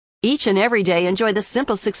Each and every day, enjoy the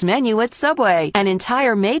Simple Six menu at Subway, an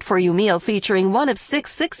entire made-for-you meal featuring one of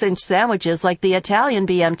 6 6-inch sandwiches like the Italian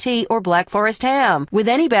BMT or Black Forest ham, with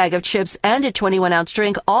any bag of chips and a 21-ounce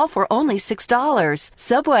drink, all for only $6.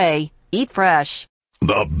 Subway. Eat fresh.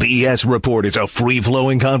 The BS Report is a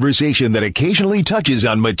free-flowing conversation that occasionally touches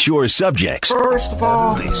on mature subjects. First of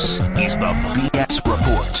all, this is the BS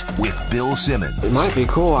Report with Bill Simmons. It might be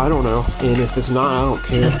cool, I don't know. And if it's not, I don't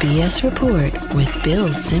care. The BS Report with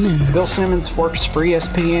Bill Simmons. Bill Simmons works for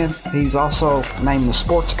ESPN. He's also named the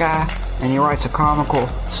Sports Guy, and he writes a comical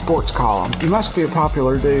sports column. He must be a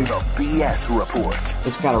popular dude. The BS Report.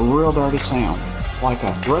 It's got a real dirty sound, like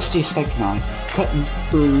a rusty steak knife cutting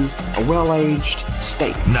through a well-aged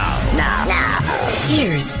steak. Now.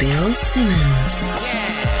 Here's Bill Simmons.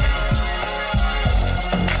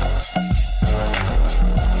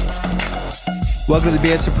 Welcome to the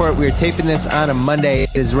BS Report. We are taping this on a Monday.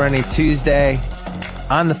 It is running Tuesday.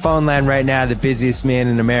 On the phone line right now, the busiest man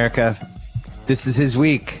in America. This is his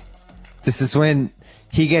week. This is when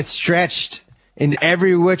he gets stretched in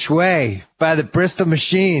every which way by the Bristol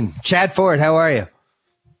machine. Chad Ford, how are you?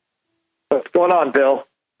 What's going on, Bill?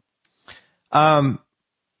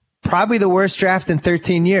 Probably the worst draft in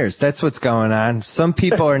 13 years. That's what's going on. Some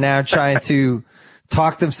people are now trying to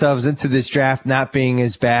talk themselves into this draft not being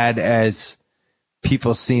as bad as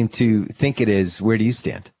people seem to think it is. Where do you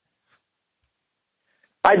stand?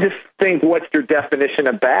 I just think, what's your definition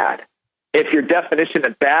of bad? If your definition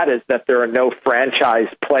of bad is that there are no franchise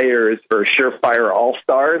players or surefire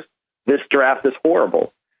all-stars, this draft is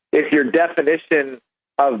horrible. If your definition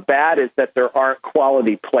of bad is that there aren't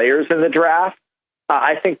quality players in the draft,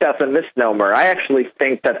 I think that's a misnomer. I actually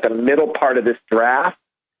think that the middle part of this draft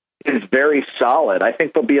is very solid. I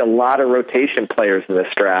think there'll be a lot of rotation players in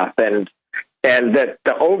this draft, and that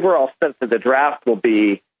the overall sense of the draft will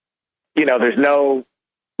be, there's no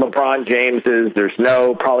LeBron Jameses, there's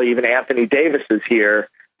no probably even Anthony Davises here,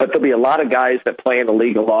 but there'll be a lot of guys that play in the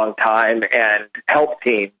league a long time and help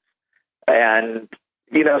teams. And,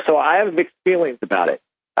 so I have mixed feelings about it.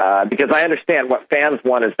 Because I understand what fans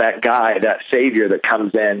want is that guy, that savior that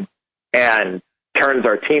comes in and turns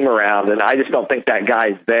our team around, and I just don't think that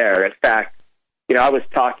guy's there. In fact, I was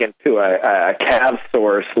talking to a Cavs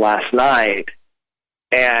source last night,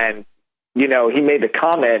 and, he made the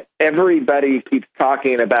comment, everybody keeps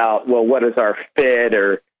talking about, well, what is our fit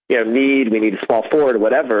or, need, we need a small forward or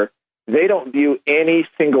whatever. They don't view any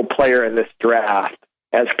single player in this draft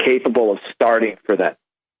as capable of starting for them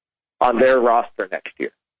on their roster next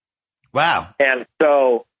year. Wow. And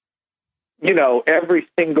so, every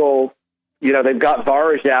single, they've got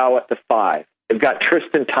Varejao at the 5. They've got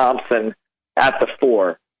Tristan Thompson at the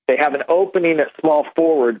 4. They have an opening at small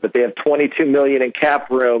forward, but they have $22 million in cap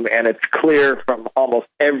room, and it's clear from almost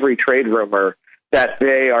every trade rumor that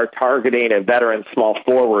they are targeting a veteran small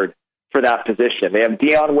forward for that position. They have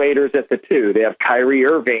Deion Waiters at the 2. They have Kyrie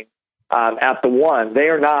Irving at the 1. They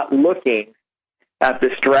are not looking at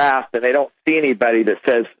this draft, and they don't see anybody that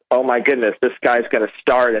says, oh my goodness, this guy's going to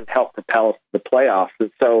start and help propel us to the playoffs.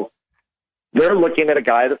 And so they're looking at a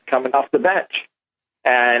guy that's coming off the bench.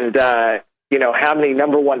 And, how many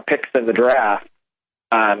number 1 picks in the draft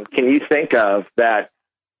can you think of that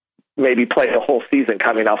maybe play the whole season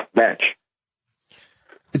coming off the bench?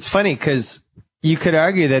 It's funny because you could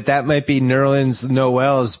argue that might be Nerlens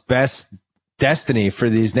Noel's best destiny for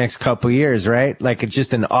these next couple years, right? Like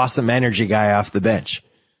just an awesome energy guy off the bench.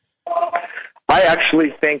 I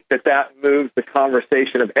actually think that moves the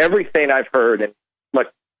conversation of everything I've heard, and look,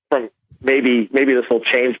 from maybe this will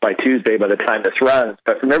change by Tuesday by the time this runs,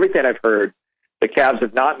 but from everything I've heard, the Cavs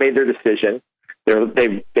have not made their decision.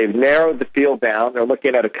 They've narrowed the field down. They're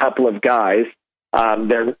looking at a couple of guys.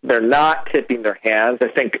 They're not tipping their hands. I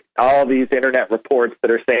think all these internet reports that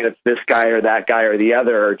are saying it's this guy or that guy or the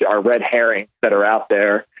other are red herrings that are out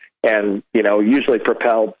there, and usually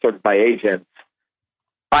propelled sort of by agents.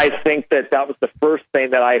 I think that was the first thing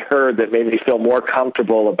that I heard that made me feel more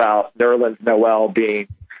comfortable about Nerlens Noel being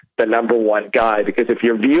the number 1 guy, because if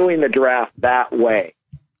you're viewing the draft that way,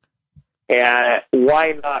 and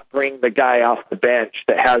why not bring the guy off the bench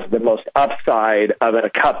that has the most upside of in a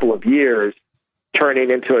couple of years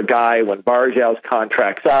turning into a guy when Varejau's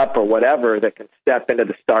contract's up or whatever that can step into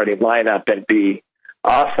the starting lineup and be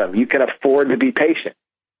awesome. You can afford to be patient.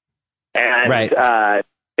 And right.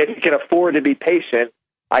 If you can afford to be patient,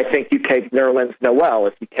 I think you take Nerlens Noel.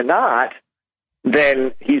 If you cannot,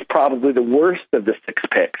 then he's probably the worst of the 6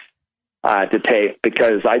 picks to take,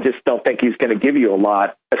 because I just don't think he's going to give you a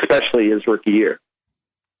lot, especially his rookie year.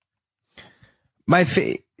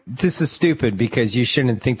 This is stupid because you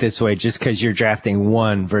shouldn't think this way just because you're drafting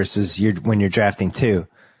 1 versus when you're drafting 2.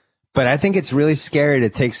 But I think it's really scary to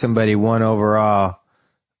take somebody 1 overall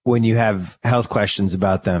when you have health questions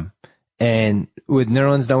about them. And with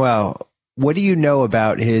Nerlens Noel, what do you know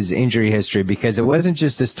about his injury history? Because it wasn't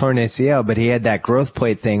just this torn ACL, but he had that growth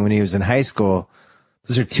plate thing when he was in high school.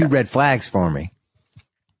 Those are 2 red flags for me.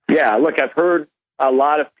 Yeah, look, I've heard a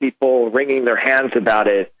lot of people wringing their hands about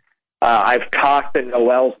it. I've talked to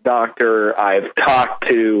Noel's doctor. I've talked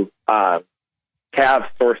to Cavs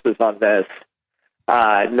sources on this.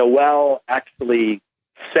 Noel actually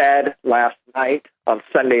said last night, on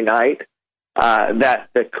Sunday night, that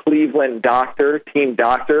the Cleveland team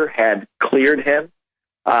doctor, had cleared him,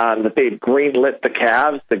 that they'd greenlit the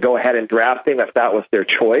Cavs to go ahead and draft him if that was their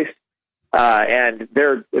choice. And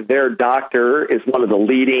their doctor is one of the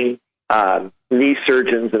leading knee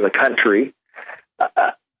surgeons in the country.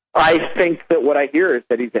 I think that what I hear is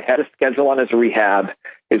that he's ahead of schedule on his rehab.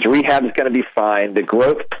 His rehab is going to be fine. The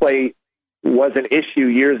growth plate was an issue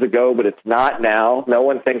years ago, but it's not now. No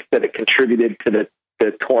one thinks that it contributed to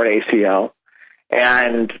the torn ACL.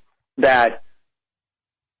 And that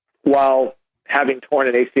while having torn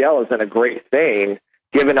an ACL isn't a great thing,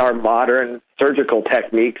 given our modern surgical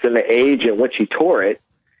techniques and the age in which he tore it,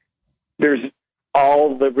 there's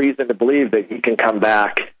all the reason to believe that he can come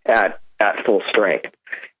back at full strength.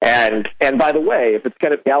 And by the way, if it's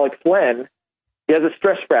going to be Alex Len, he has a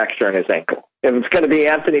stress fracture in his ankle. If it's going to be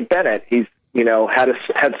Anthony Bennett, he's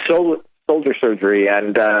had shoulder surgery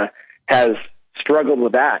and has struggled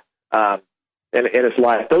with that in his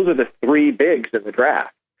life. Those are the 3 bigs in the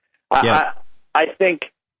draft. Yeah. I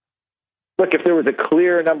think, look, if there was a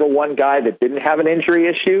clear number 1 guy that didn't have an injury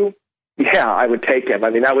issue, yeah, I would take him. I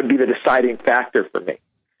mean, that would be the deciding factor for me.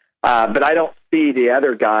 But I don't see the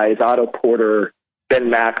other guys, Otto Porter, Ben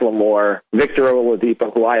McLemore, Victor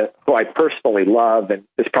Oladipo, who I personally love and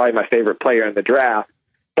is probably my favorite player in the draft.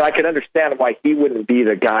 So I can understand why he wouldn't be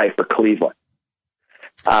the guy for Cleveland,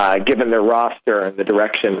 given their roster and the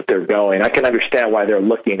direction that they're going. I can understand why they're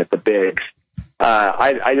looking at the bigs.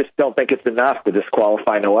 I just don't think it's enough to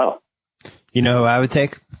disqualify Noel. You know who I would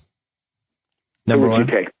take? Number 1? Who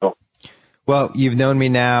would you take, Bill? Well, you've known me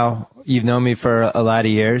now. You've known me for a lot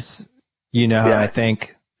of years. You know how I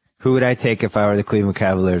think. Who would I take if I were the Cleveland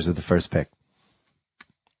Cavaliers with the first pick?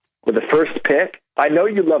 With the first pick? I know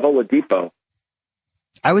you love Oladipo.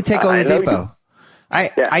 I would take Oladipo.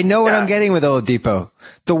 I know what I'm getting with Oladipo.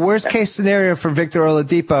 The worst case scenario for Victor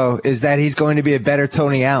Oladipo is that he's going to be a better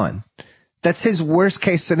Tony Allen. That's his worst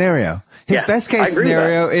case scenario. His best case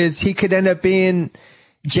scenario is he could end up being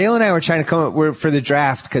Jalen and I were trying to come up for the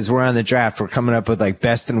draft because we're on the draft. We're coming up with like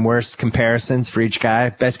best and worst comparisons for each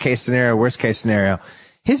guy. Best case scenario, worst case scenario.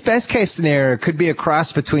 His best case scenario could be a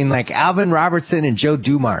cross between like Alvin Robertson and Joe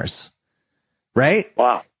Dumars, right?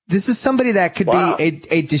 Wow. This is somebody that could be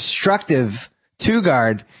a destructive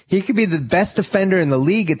 2-guard. He could be the best defender in the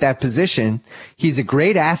league at that position. He's a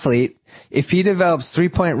great athlete. If he develops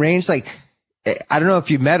 3-point range, like, I don't know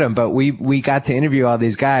if you met him, but we got to interview all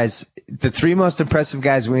these guys. The 3 most impressive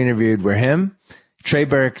guys we interviewed were him, Trey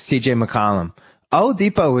Burke, CJ McCollum.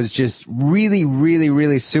 Oladipo was just really, really,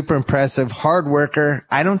 really super impressive, hard worker.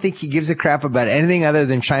 I don't think he gives a crap about anything other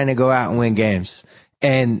than trying to go out and win games.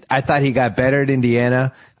 And I thought he got better at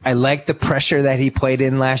Indiana. I like the pressure that he played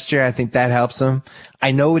in last year. I think that helps him.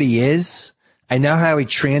 I know what he is. I know how he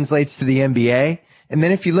translates to the NBA. And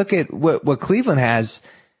then if you look at what Cleveland has,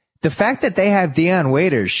 the fact that they have Deion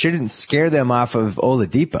Waiters shouldn't scare them off of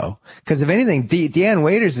Oladipo. Because if anything, Deion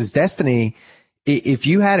Waiters' destiny, if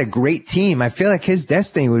you had a great team, I feel like his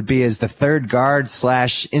destiny would be as the 3rd guard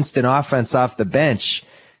 / instant offense off the bench.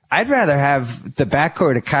 I'd rather have the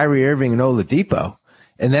backcourt of Kyrie Irving and Oladipo.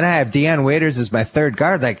 And then I have Deion Waiters as my 3rd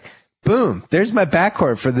guard. Like, boom, there's my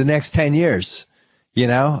backcourt for the next 10 years. You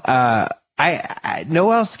know,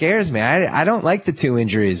 Noel scares me. I don't like the 2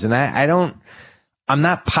 injuries, and I'm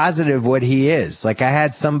not positive what he is. Like, I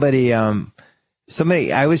had somebody,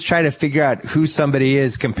 I always try to figure out who somebody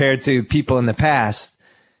is compared to people in the past.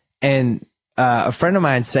 And a friend of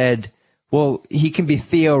mine said, well, he can be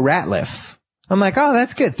Theo Ratliff. I'm like, oh,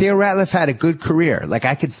 that's good. Theo Ratliff had a good career. Like,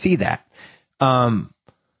 I could see that.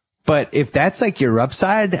 But if that's like your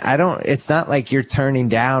upside, it's not like you're turning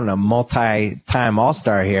down a multi-time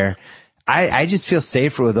All-Star here. I just feel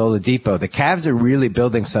safer with Oladipo. The Cavs are really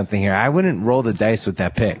building something here. I wouldn't roll the dice with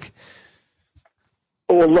that pick.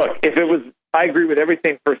 Well, look, I agree with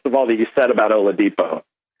everything, first of all, that you said about Oladipo.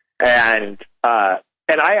 And I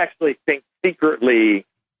actually think secretly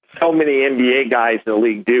so many NBA guys in the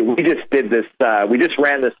league do. We just did this, we just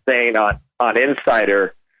ran this thing on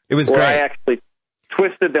Insider. It was where great. I actually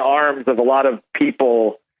twisted the arms of a lot of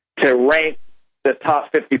people to rank the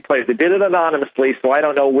top 50 players. They did it anonymously, so I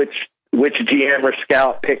don't know which GM or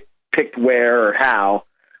scout picked where or how.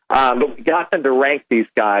 But we got them to rank these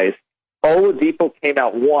guys. Oladipo came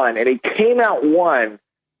out 1, and he came out 1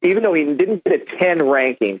 even though he didn't get a 10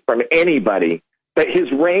 ranking from anybody, but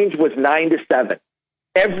his range was 9 to 7.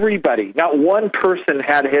 Everybody, not one person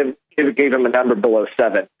gave him a number below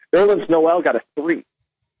 7. Nerlens Noel got a 3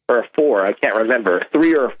 or a 4. I can't remember, a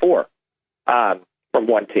 3 or a 4 from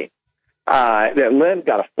one team. Len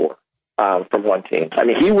got a 4 from one team. I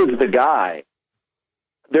mean, he was the guy.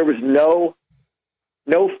 There was no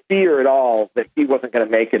fear at all that he wasn't going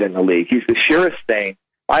to make it in the league. He's the surest thing.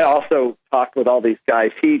 I also talked with all these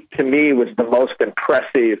guys. He, to me, was the most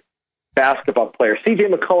impressive basketball player. C.J.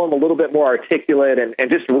 McCollum, a little bit more articulate and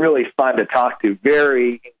just really fun to talk to.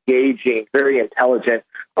 Very engaging, very intelligent.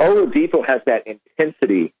 Oladipo has that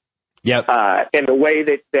intensity in the way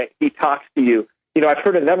that he talks to you. You know, I've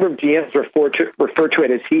heard a number of GMs refer to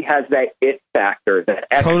it as he has that it factor, that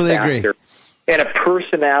X factor, and a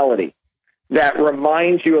personality that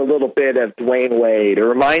reminds you a little bit of Dwayne Wade, or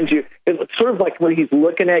reminds you, it's sort of like when he's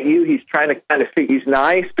looking at you, he's trying to kind of he's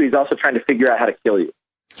nice, but he's also trying to figure out how to kill you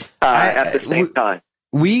at the same time.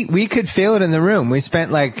 We could feel it in the room. We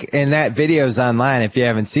spent and that video's online if you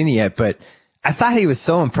haven't seen it yet, but I thought he was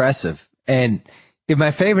so impressive. And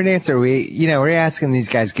my favorite answer, we're asking these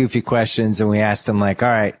guys goofy questions, and we asked them all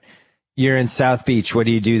right, you're in South Beach. What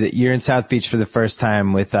do you do you're in South Beach for the first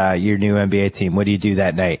time with your new NBA team? What do you do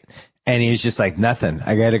that night? And he was just like, nothing.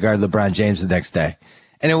 I got to guard LeBron James the next day.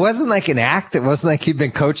 And it wasn't like an act. It wasn't like he'd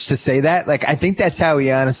been coached to say that. I think that's how he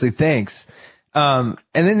honestly thinks. And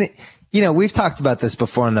then, we've talked about this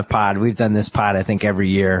before in the pod. We've done this pod, I think, every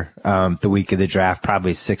year, the week of the draft,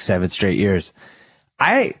 probably 6-7 straight years.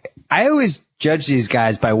 I always judge these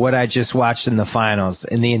guys by what I just watched in the finals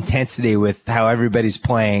and the intensity with how everybody's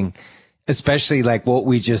playing, especially what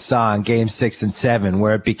we just saw in game 6 and 7,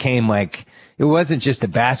 where it became it wasn't just a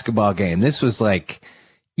basketball game. This was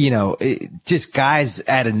just guys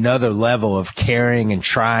at another level of caring and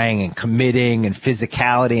trying and committing and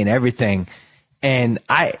physicality and everything. And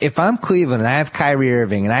if I'm Cleveland and I have Kyrie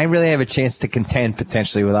Irving and I really have a chance to contend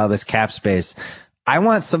potentially with all this cap space, I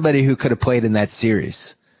want somebody who could have played in that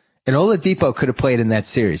series. And Oladipo could have played in that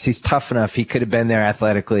series. He's tough enough. He could have been there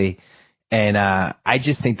athletically. And I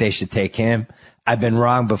just think they should take him. I've been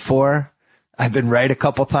wrong before. I've been right a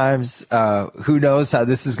couple times. Who knows how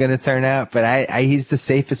this is going to turn out, but he's the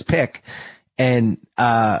safest pick. And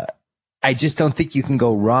I just don't think you can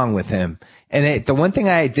go wrong with him. And the one thing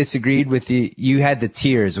I disagreed with you had the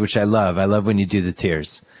tiers, which I love. I love when you do the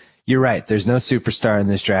tiers. You're right. There's no superstar in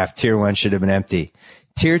this draft. Tier 1 should have been empty.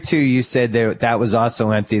 Tier 2, you said that was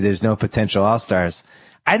also empty. There's no potential all-stars.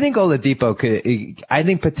 I think Oladipo I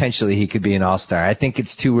think potentially he could be an all-star. I think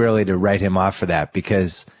it's too early to write him off for that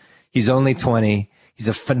because he's only 20. He's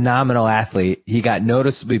a phenomenal athlete. He got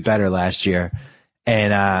noticeably better last year.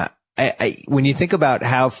 And when you think about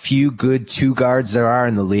how few good two guards there are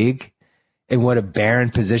in the league and what a barren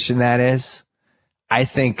position that is, I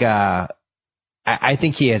think he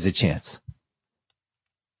has a chance.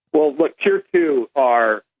 Well, look, tier 2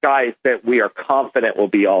 are guys that we are confident will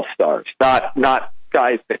be all-stars, not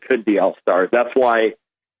guys that could be all-stars. That's why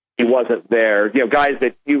he wasn't there. Guys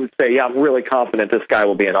that you would say, yeah, I'm really confident this guy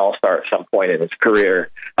will be an all-star at some point in his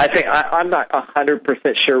career. I think I'm not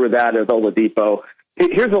 100% sure with that as Oladipo.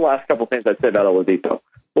 Here's the last couple things I'd say about Oladipo.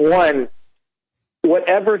 One,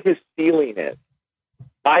 whatever his ceiling is,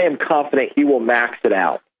 I am confident he will max it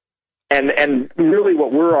out. And really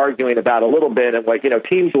what we're arguing about a little bit, and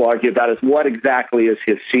teams will argue about, is what exactly is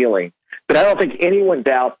his ceiling. But I don't think anyone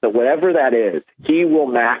doubts that whatever that is, he will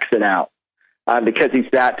max it out because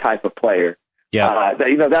he's that type of player. Yeah.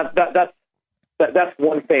 That's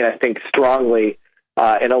one thing I think strongly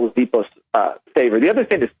in Oladipo's favor. The other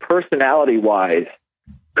thing is personality-wise,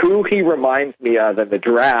 who he reminds me of in the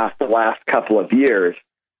draft the last couple of years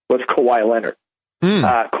was Kawhi Leonard.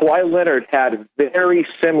 Kawhi Leonard had very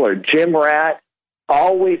similar gym rat,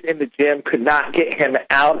 always in the gym, could not get him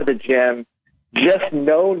out of the gym, just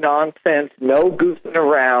no nonsense, no goofing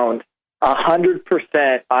around,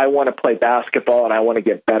 100%. I want to play basketball and I want to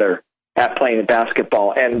get better at playing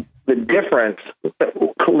basketball. And the difference,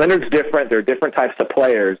 Leonard's different. They're different types of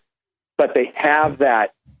players, but they have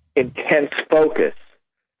that intense focus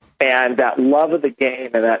and that love of the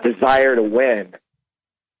game and that desire to win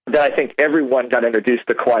that I think everyone got introduced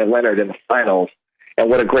to Kawhi Leonard in the finals and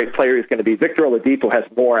what a great player he's going to be. Victor Oladipo has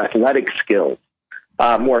more athletic skills.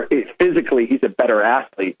 More physically, he's a better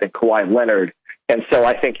athlete than Kawhi Leonard. And so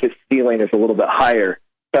I think his ceiling is a little bit higher.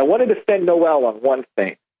 But I want to defend Noel on one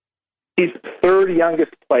thing. He's the third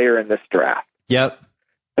youngest player in this draft. Yep.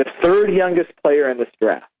 The third youngest player in this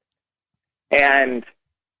draft. And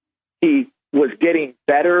he was getting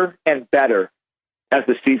better and better as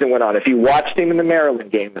the season went on. If you watched him in the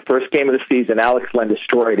Maryland game, the first game of the season, Alex Len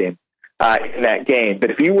destroyed him in that game.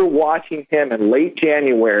 But if you were watching him in late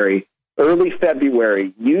January, early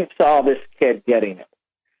February, you saw this kid getting it.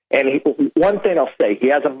 And one thing I'll say, he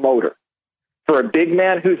has a motor. For a big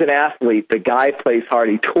man who's an athlete, the guy plays hard.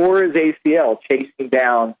 He tore his ACL chasing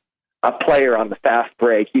down a player on the fast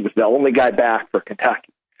break. He was the only guy back for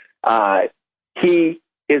Kentucky. He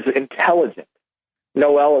is intelligent.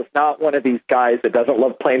 Noel is not one of these guys that doesn't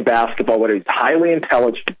love playing basketball, but he's highly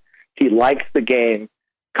intelligent. He likes the game.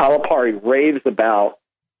 Calipari raves about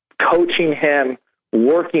coaching him,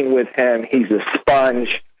 working with him. He's a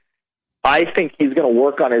sponge. I think he's going to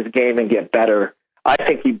work on his game and get better. I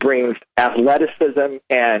think he brings athleticism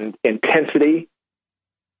and intensity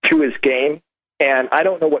to his game. And I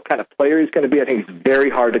don't know what kind of player he's going to be. I think he's very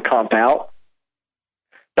hard to comp out.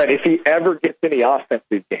 But if he ever gets any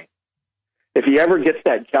offensive game, if he ever gets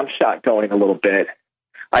that jump shot going a little bit,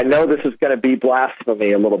 I know this is going to be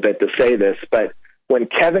blasphemy a little bit to say this, but when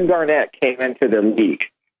Kevin Garnett came into the league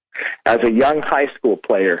as a young high school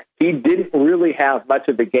player, he didn't really have much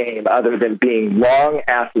of the game other than being long,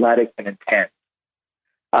 athletic, and intense.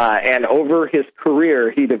 And over his career,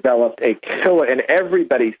 he developed a killer, and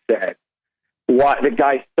everybody said, "What, the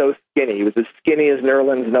guy's so skinny. He was as skinny as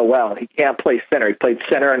Nerlens Noel. He can't play center. He played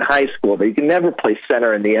center in high school, but he can never play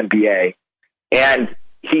center in the NBA." And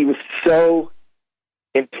he was so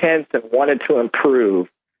intense and wanted to improve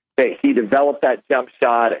that he developed that jump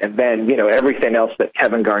shot, and then, everything else that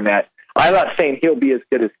Kevin Garnett. I'm not saying he'll be as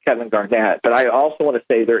good as Kevin Garnett, but I also want to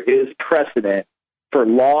say there is precedent for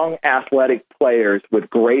long, athletic players with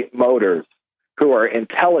great motors who are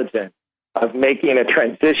intelligent of making a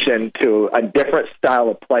transition to a different style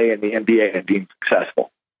of play in the NBA and being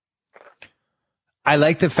successful. I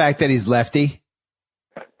like the fact that he's lefty.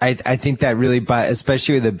 I think that really,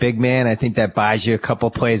 especially with a big man, I think that buys you a couple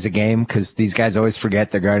plays a game because these guys always forget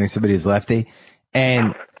they're guarding somebody who's lefty.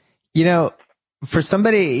 And, for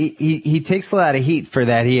somebody, he takes a lot of heat for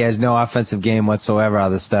that. He has no offensive game whatsoever, all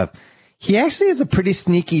this stuff. He actually has a pretty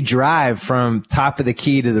sneaky drive from top of the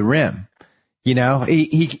key to the rim. He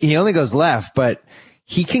only goes left, but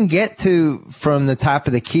he can get from the top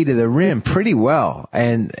of the key to the rim pretty well.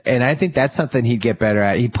 And I think that's something he'd get better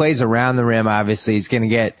at. He plays around the rim, obviously. He's going to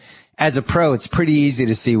get, as a pro, it's pretty easy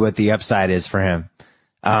to see what the upside is for him.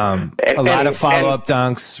 A lot of follow-up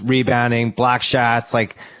dunks, rebounding, block shots,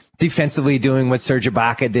 like defensively doing what Serge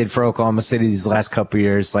Ibaka did for Oklahoma City these last couple of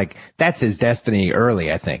years. Like, that's his destiny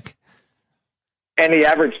early, I think. And he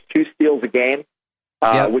averaged 2 steals a game.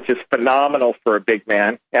 Which is phenomenal for a big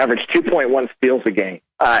man. Averaged 2.1 steals a game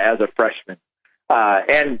as a freshman.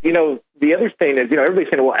 And, the other thing is, everybody's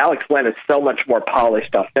saying, well, Alex Len is so much more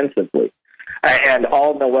polished offensively. And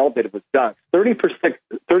all Noel did was dunks.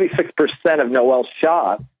 36% of Noel's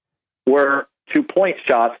shots were 2-point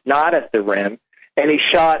shots, not at the rim. And he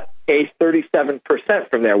shot a 37%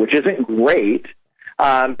 from there, which isn't great.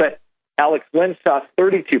 But Alex Len shot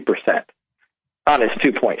 32% on his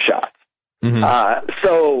 2-point shots. Mm-hmm.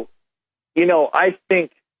 I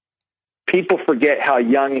think people forget how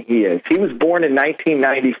young he is. He was born in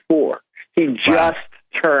 1994. He just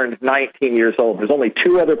turned 19 years old. There's only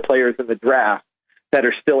 2 other players in the draft that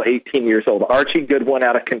are still 18 years old. Archie Goodwin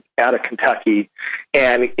out of Kentucky,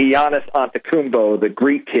 and Giannis Antetokounmpo, the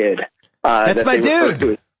Greek kid. That's my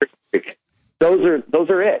dude. Those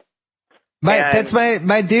are it. That's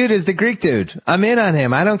my dude is the Greek dude. I'm in on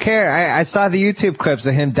him. I don't care. I saw the YouTube clips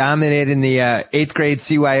of him dominating the 8th grade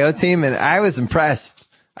CYO team, and I was impressed.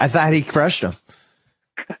 I thought he crushed him.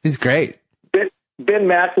 He's great. Ben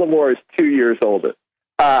McLemore is 2 years older,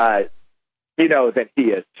 than he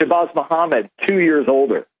is. Shabazz Muhammad, 2 years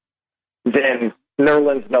older than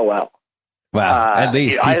Nerlens Noel. Wow, at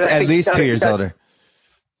least he's at least 2 years older.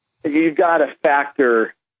 You've got to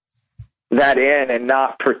factor that in and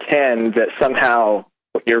not pretend that somehow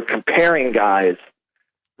you're comparing guys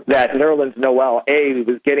that Nerlens Noel,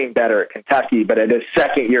 was getting better at Kentucky, but at his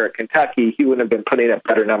second year at Kentucky, he wouldn't have been putting up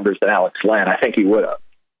better numbers than Alex Len. I think he would have.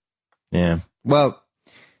 Yeah. Well,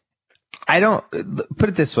 I don't put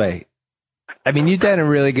it this way. I mean, you've done a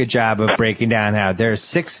really good job of breaking down how there's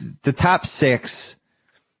the top 6,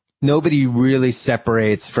 nobody really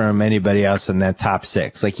separates from anybody else in that top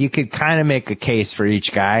 6. Like, you could kind of make a case for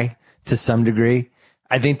each guy to some degree.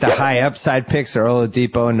 I think the high upside picks are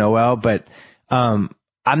Oladipo and Noel, but I'm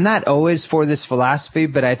not always for this philosophy,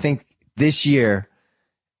 but I think this year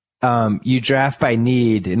you draft by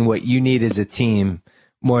need, and what you need as a team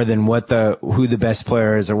more than who the best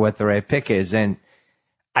player is or what the right pick is. And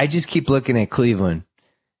I just keep looking at Cleveland,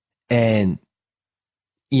 and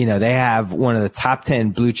they have one of the top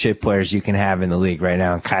 10 blue chip players you can have in the league right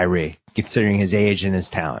now in Kyrie, considering his age and his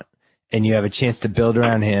talent. And you have a chance to build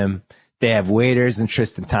around him. They have Waiters and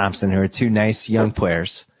Tristan Thompson, who are two nice young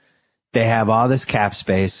players. They have all this cap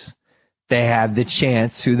space. They have the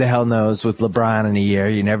chance, who the hell knows, with LeBron in a year.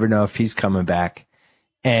 You never know if he's coming back.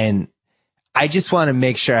 And I just want to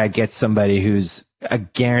make sure I get somebody who's a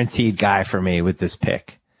guaranteed guy for me with this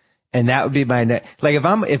pick. And that would be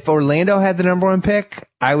if Orlando had the number one pick,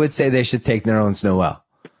 I would say they should take Nerlens Noel,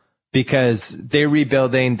 because they're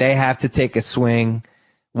rebuilding. They have to take a swing.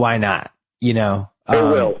 Why not? They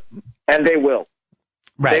will. And they will.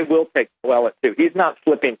 Right. They will take Noel at 2. He's not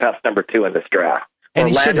slipping past number 2 in this draft. And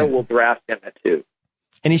Orlando will draft him at 2.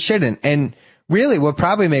 And he shouldn't. And really what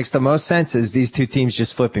probably makes the most sense is these two teams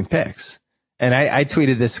just flipping picks. And I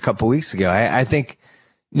tweeted this a couple weeks ago. I think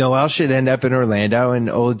Noel should end up in Orlando and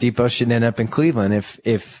Oladipo should end up in Cleveland.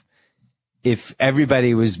 If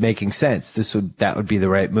everybody was making sense, that would be the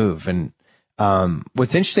right move. And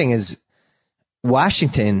what's interesting is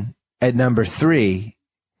Washington at number 3.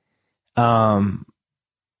 I'm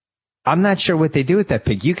not sure what they do with that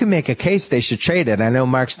pick. You can make a case they should trade it. I know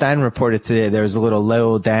Mark Stein reported today there was a little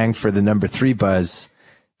low dang for the number 3 buzz.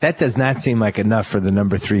 That does not seem like enough for the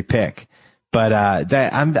number 3 pick. But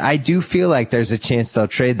I do feel like there's a chance they'll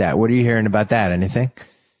trade that. What are you hearing about that? Anything?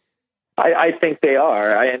 I think they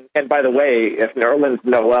are. And by the way, if Nerlens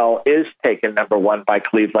Noel is taken number 1 by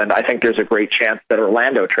Cleveland, I think there's a great chance that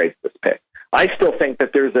Orlando trades this pick. I still think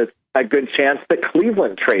that there's a good chance that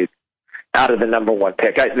Cleveland trades out of the number 1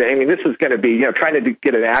 pick. I mean, this is going to be, trying to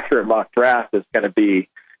get an accurate mock draft is going to be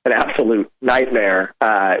an absolute nightmare,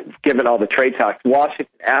 given all the trade talks. Washington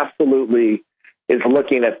absolutely is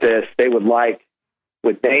looking at this. They would like,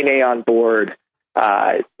 with Nene on board,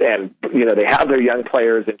 and, they have their young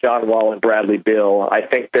players in John Wall and Bradley Beal. I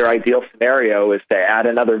think their ideal scenario is to add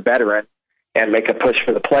another veteran and make a push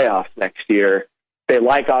for the playoffs next year. They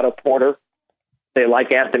like Otto Porter. They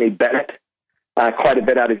like Anthony Bennett quite a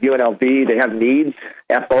bit out of UNLV. They have needs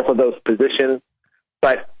at both of those positions.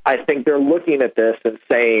 But I think they're looking at this and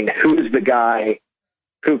saying, who's the guy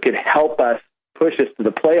who could help us push us to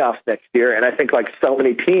the playoffs next year? And I think, like so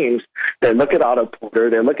many teams, they look at Otto Porter,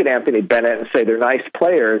 they look at Anthony Bennett and say they're nice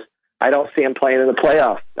players. I don't see them playing in the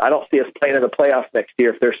playoffs. I don't see us playing in the playoffs next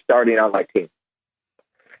year if they're starting on my team.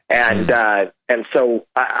 And so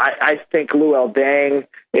I think Luol Deng,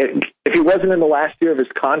 if he wasn't in the last year of his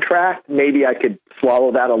contract, maybe I could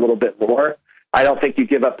swallow that a little bit more. I don't think you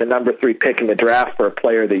give up the number 3 pick in the draft for a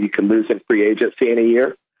player that you could lose in free agency in a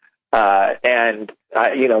year.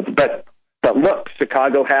 But look,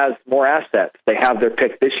 Chicago has more assets. They have their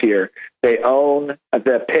pick this year. They own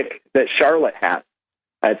the pick that Charlotte has.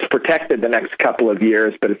 It's protected the next couple of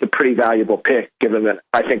years, but it's a pretty valuable pick, given that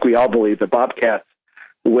I think we all believe the Bobcats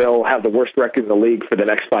will have the worst record in the league for the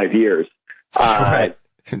next 5 years. Right.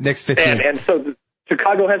 Next 15. And so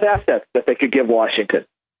Chicago has assets that they could give Washington.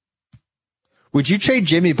 Would you trade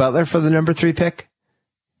Jimmy Butler for the number 3 pick?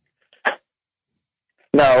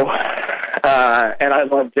 No. And I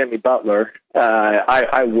love Jimmy Butler.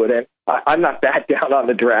 I wouldn't. I'm not that down on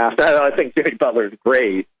the draft. I think Jimmy Butler is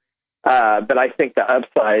great. But I think the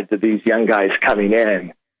upside to these young guys coming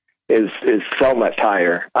in is so much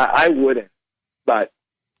higher. I wouldn't, but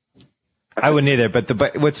I wouldn't either.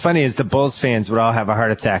 But what's funny is the Bulls fans would all have a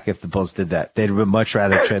heart attack if the Bulls did that. They'd much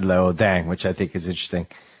rather trade Luol Deng, which I think is interesting.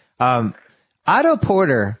 Otto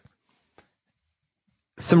Porter,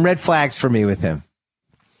 some red flags for me with him.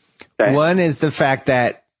 Okay. One is the fact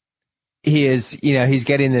that he is, he's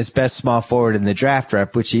getting this best small forward in the draft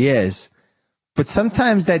rep, which he is. But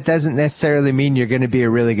sometimes that doesn't necessarily mean you're going to be a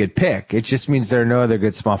really good pick. It just means there are no other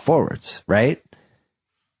good small forwards, right?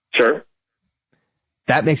 Sure.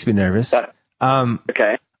 That makes me nervous.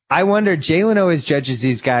 Okay. I wonder, Jalen always judges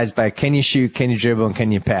these guys by can you shoot, can you dribble, and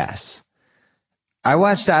can you pass? I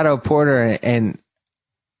watched Otto Porter, and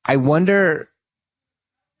I wonder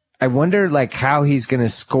like how he's going to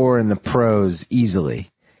score in the pros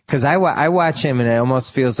easily. Because I watch him, and it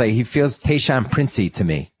almost feels like he feels Tayshaun Prince-y to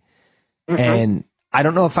me. Mm-hmm. And I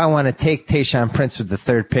don't know if I want to take Tayshaun Prince with the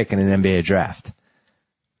 3rd pick in an NBA draft.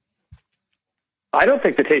 I don't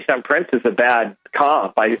think that Tayshaun Prince is a bad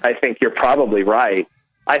comp. I think you're probably right.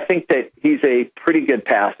 I think that he's a pretty good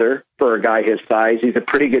passer for a guy his size. He's a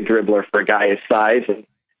pretty good dribbler for a guy his size. And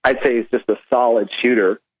I'd say he's just a solid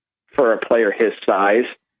shooter for a player his size.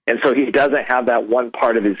 And so he doesn't have that one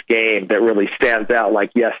part of his game that really stands out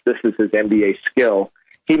like, yes, this is his NBA skill.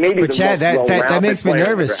 He may be but Chad, that makes me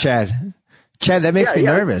nervous, Chad. Chad, that makes me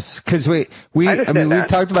nervous because we've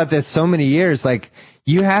talked about this so many years. Like,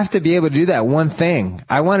 you have to be able to do that one thing.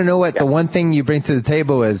 I want to know what the one thing you bring to the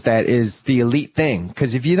table is that is the elite thing.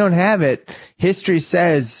 Because if you don't have it, history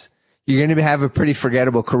says you're going to have a pretty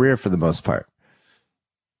forgettable career for the most part.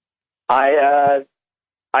 I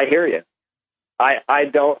hear you. I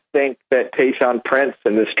don't think that Tayshaun Prince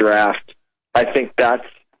in this draft, I think that's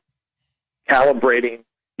calibrating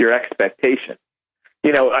your expectation.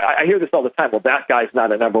 You know, I hear this all the time. Well, that guy's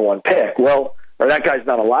not a number one pick. Well, or that guy's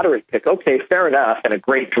not a lottery pick. Okay, fair enough. And a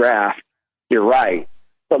great draft. You're right.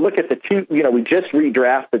 But look at the two, you know, we just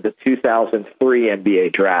redrafted the 2003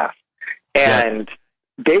 NBA draft. And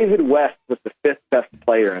David West was the fifth best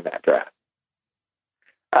player in that draft.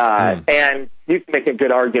 And you can make a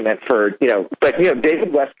good argument for, but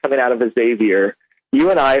David West coming out of Xavier, you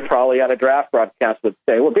and I probably on a draft broadcast would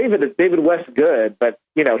say, well, David West's good, but,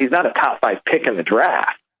 he's not a top 5 pick in the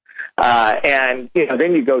draft. And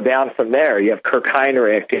then you go down from there. You have Kirk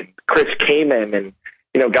Heinrich and Chris Kaman and,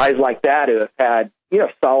 guys like that who have had,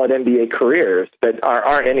 solid NBA careers, but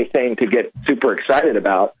aren't anything to get super excited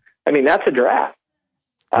about. I mean, that's a draft.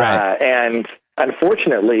 Right. And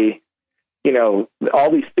unfortunately,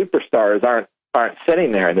 all these superstars aren't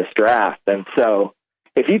sitting there in this draft. And so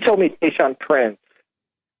if you told me Tayshaun Prince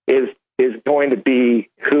is going to be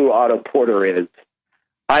who Otto Porter is,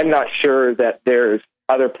 I'm not sure that there's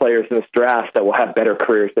other players in this draft that will have better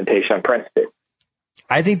careers than Tayshaun Prince did.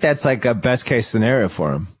 I think that's like a best case scenario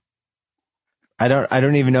for him. I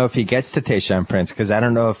don't even know if he gets to Tayshaun Prince because I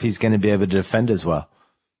don't know if he's going to be able to defend as well.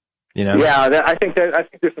 Yeah, I think there's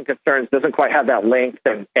some concerns. Doesn't quite have that length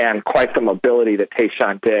and quite the mobility that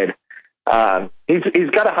Tayshaun did. He's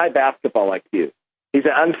got a high basketball IQ. He's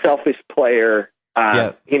an unselfish player.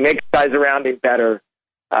 He makes guys around him better.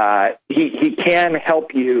 He can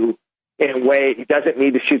help you in a way. He doesn't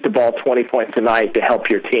need to shoot the ball 20 points a night to help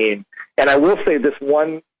your team. And I will say this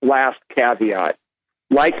one last caveat.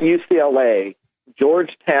 Like UCLA,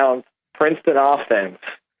 Georgetown's Princeton offense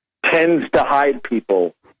tends to hide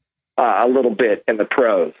people a little bit in the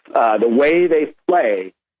pros. The way they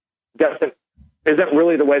play isn't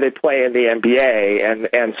really the way they play in the NBA,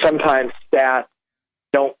 and sometimes stats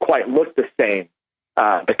don't quite look the same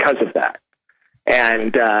because of that.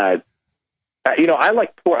 And I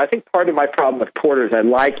like Porter. I think part of my problem with Porter is I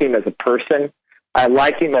like him as a person. I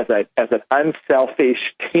like him as an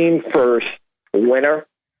unselfish, team first winner,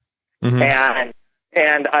 and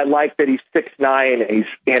I like that he's 6'9"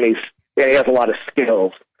 and he has a lot of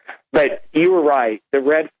skills. But you were right. The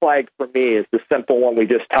red flag for me is the simple one we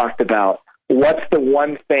just talked about. What's the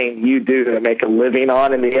one thing you do to make a living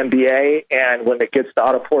on in the NBA? And when it gets to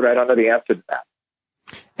Otto Porter, I don't know the answer to that.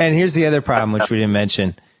 And here's the other problem, which we didn't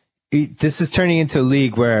mention. This is turning into a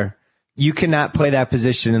league where you cannot play that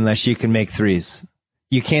position unless you can make threes.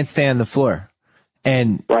 You can't stay on the floor.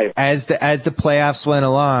 And as the playoffs went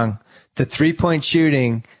along, the 3-point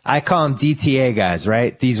shooting, I call them DTA guys,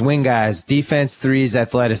 right? These wing guys, defense, threes,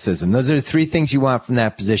 athleticism. Those are the 3 things you want from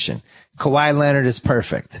that position. Kawhi Leonard is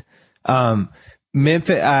perfect.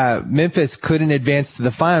 Memphis couldn't advance to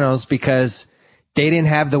the finals because they didn't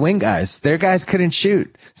have the wing guys. Their guys couldn't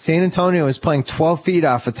shoot. San Antonio was playing 12 feet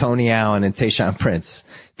off of Tony Allen and Tayshaun Prince.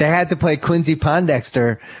 They had to play Quincy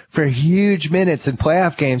Pondexter for huge minutes in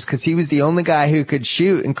playoff games because he was the only guy who could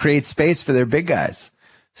shoot and create space for their big guys.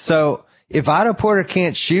 So if Otto Porter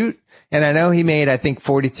can't shoot, and I know he made, I think,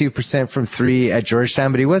 42% from 3 at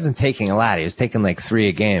Georgetown, but he wasn't taking a lot. He was taking like 3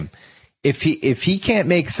 a game. If he can't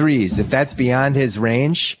make threes, if that's beyond his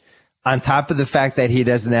range, on top of the fact that he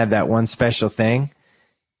doesn't have that one special thing,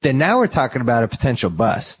 then now we're talking about a potential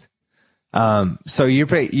bust. So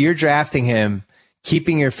you're drafting him,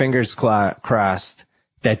 keeping your fingers crossed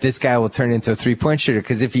that this guy will turn into a 3-point shooter.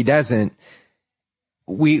 Because if he doesn't,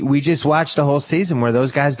 we just watched a whole season where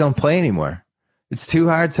those guys don't play anymore. It's too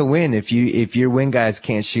hard to win if your wing guys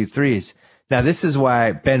can't shoot threes. Now this is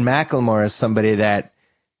why Ben McLemore is somebody that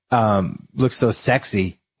looks so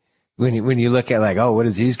sexy when you look at like, oh, what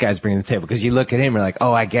does these guys bring to the table? Because you look at him, you're like,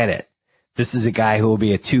 oh, I get it. This is a guy who will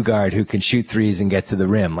be a 2-guard who can shoot threes and get to the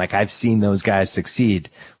rim. Like, I've seen those guys succeed.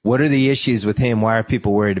 What are the issues with him? Why are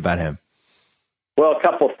people worried about him? Well, a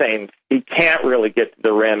couple things. He can't really get to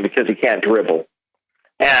the rim because he can't dribble.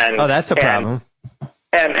 That's a problem.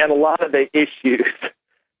 And a lot of the issues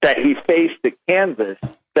that he faced at Kansas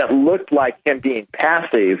that looked like him being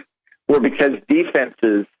passive were because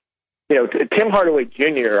defenses, Tim Hardaway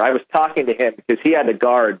Jr., I was talking to him because he had to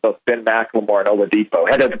guard both Ben McLemore and Oladipo.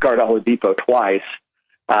 Had to guard Oladipo twice.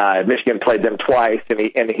 Michigan played them twice, and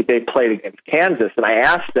they played against Kansas. And I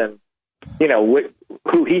asked him,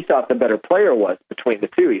 who he thought the better player was between the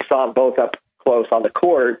two. He saw them both up close on the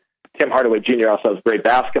court. Tim Hardaway Jr. also has great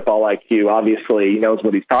basketball IQ. Obviously, he knows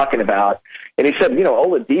what he's talking about. And he said,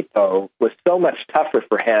 Oladipo was so much tougher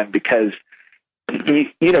for him because,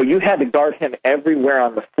 you had to guard him everywhere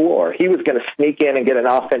on the floor. He was going to sneak in and get an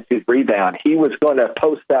offensive rebound. He was going to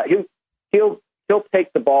post out. He'll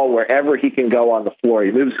take the ball wherever he can go on the floor.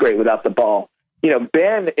 He moves great without the ball.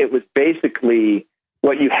 Ben, it was basically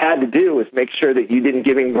what you had to do was make sure that you didn't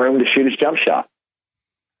give him room to shoot his jump shot.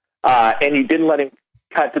 And you didn't let him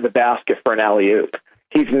cut to the basket for an alley-oop.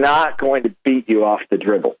 He's not going to beat you off the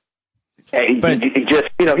dribble. He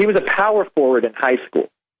was a power forward in high school.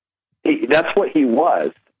 That's what he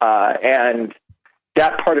was. And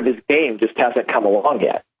that part of his game just hasn't come along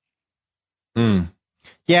yet.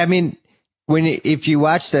 Yeah, I mean, if you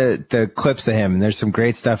watch the clips of him, and there's some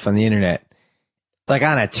great stuff on the internet, like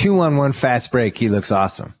on a 2-on-1 fast break, he looks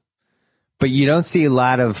awesome. But you don't see a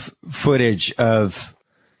lot of footage of,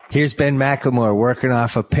 here's Ben McLemore working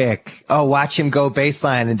off a pick. Oh, watch him go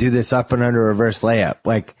baseline and do this up and under reverse layup.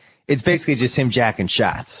 Like, it's basically just him jacking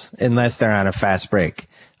shots, unless they're on a fast break.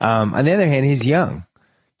 On the other hand, he's young,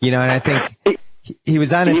 and I think he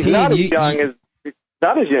was on a team. Not as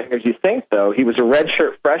young as you think, though. He was a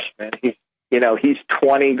redshirt freshman. He's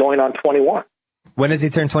 20, going on 21. When does he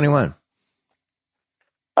turn 21?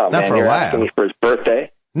 Oh, Not man, for a you're while. asking me for his birthday?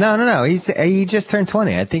 No. He just turned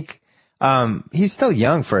 20. I think he's still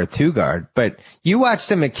young for a two guard. But you watched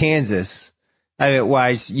him at Kansas. You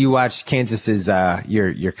watched Kansas's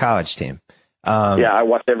your college team. Yeah, I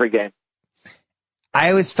watched every game.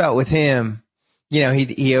 I always felt with him,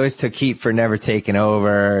 he always took heat for never taking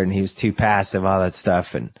over, and he was too passive, all that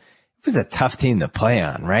stuff. And it was a tough team to play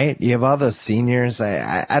on, right? You have all those seniors.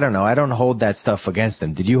 I don't know. I don't hold that stuff against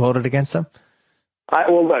him. Did you hold it against him?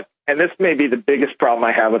 Well, look, and this may be the biggest problem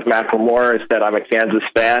I have with McLemore is that I'm a Kansas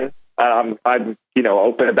fan. I'm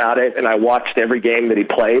open about it, and I watched every game that he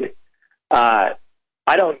played. I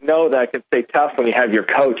don't know that I can say tough when you have your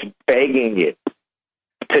coach begging you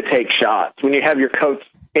to take shots. When you have your coach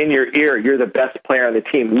in your ear, you're the best player on the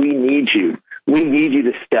team. We need you. We need you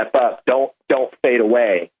to step up. Don't fade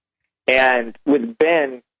away. And with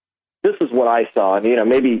Ben, this is what I saw. And,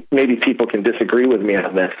 maybe people can disagree with me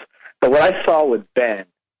on this. But what I saw with Ben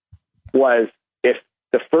was if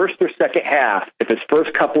the first or second half, if his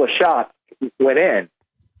first couple of shots went in,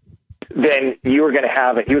 then he was going to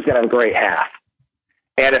have a great half.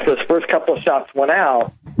 And if those first couple of shots went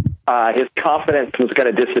out, his confidence was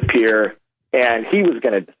going to disappear, and he was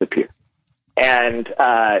going to disappear. And,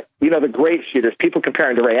 the great shooters, people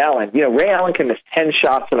comparing to Ray Allen, Ray Allen can miss 10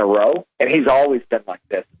 shots in a row, and he's always been like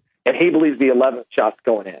this. And he believes the 11th shot's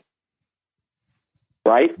going in.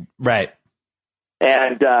 Right? Right.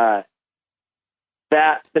 And that,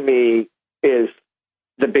 to me, is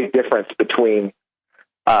the big difference between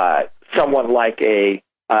someone like a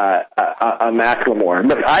McLemore.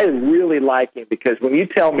 But I really like him because when you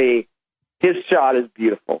tell me his shot is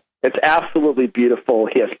beautiful, it's absolutely beautiful.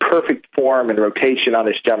 He has perfect form and rotation on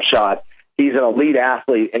his jump shot. He's an elite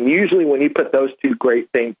athlete. And usually when you put those two great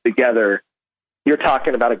things together, you're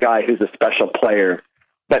talking about a guy who's a special player.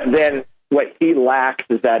 But then what he lacks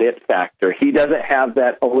is that it factor. He doesn't have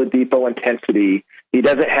that Oladipo intensity. He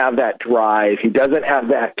doesn't have that drive. He doesn't have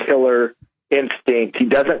that killer instinct. He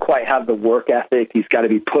doesn't quite have the work ethic. He's got to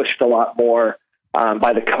be pushed a lot more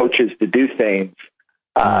by the coaches to do things.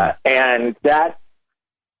 And that's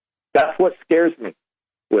what scares me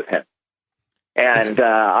with him. And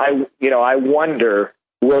I wonder,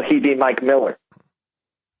 will he be Mike Miller?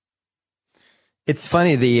 It's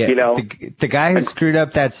funny, the guy who screwed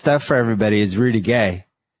up that stuff for everybody is Rudy Gay,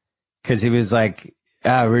 because he was like,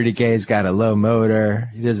 Rudy Gay's got a low motor,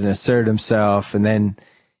 he doesn't assert himself, and then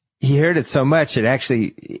he heard it so much it actually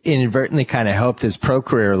inadvertently kind of helped his pro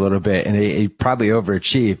career a little bit, and he probably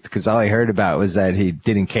overachieved because all he heard about was that he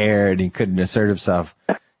didn't care and he couldn't assert himself.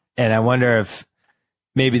 And I wonder if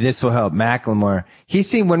maybe this will help McLemore.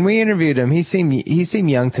 When we interviewed him, he seemed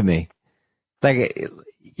young to me. Like,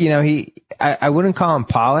 I wouldn't call him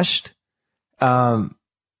polished.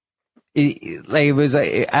 It was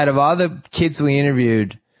out of all the kids we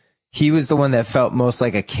interviewed, he was the one that felt most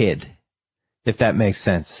like a kid, if that makes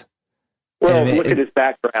sense. Well, look at his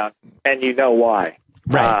background, and you know why.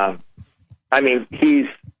 Right. He's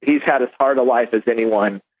had as hard a life as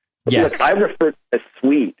anyone. Yes. Look, I refer to him as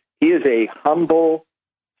sweet. He is a humble,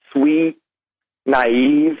 sweet,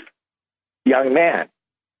 naive young man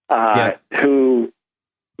who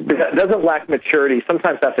doesn't lack maturity.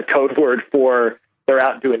 Sometimes that's a code word for they're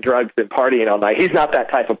out doing drugs and partying all night. He's not that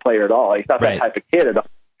type of player at all. He's not that type of kid at all.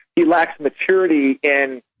 He lacks maturity,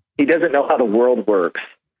 and he doesn't know how the world works.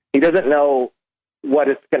 He doesn't know what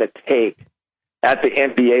it's going to take at the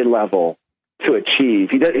NBA level to achieve.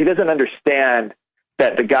 He doesn't understand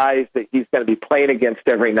that the guys that he's going to be playing against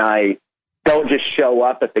every night don't just show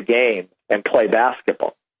up at the game and play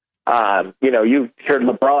basketball. You heard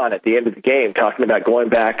LeBron at the end of the game talking about going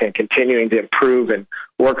back and continuing to improve and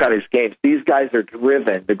work on his games. These guys are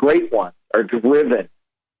driven. The great ones are driven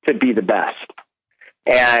to be the best.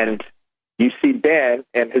 And you see Ben,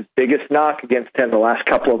 and his biggest knock against him the last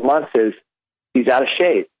couple of months is he's out of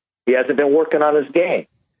shape. He hasn't been working on his game.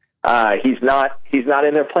 He's not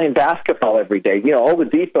in there playing basketball every day.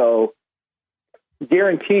 Oladipo,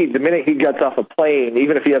 guaranteed the minute he gets off a plane,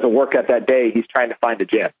 even if he doesn't work out that day, he's trying to find a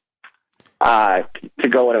gym to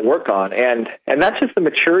go in and work on. And that's just a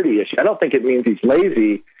maturity issue. I don't think it means he's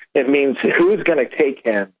lazy. It means who's going to take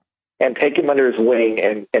him and take him under his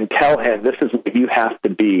wing and tell him this is what you have to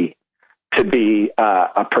be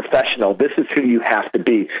a professional. This is who you have to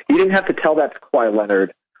be. You didn't have to tell that to Kawhi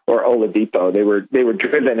Leonard or Oladipo. They were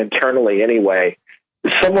driven internally anyway.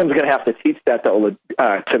 Someone's going to have to teach that to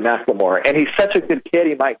McLemore. And he's such a good kid,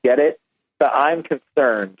 he might get it. But I'm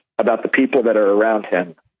concerned about the people that are around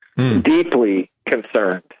him. Deeply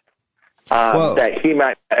concerned that he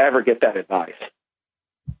might ever get that advice.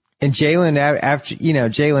 And Jalen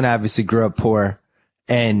obviously grew up poor,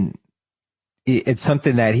 and it's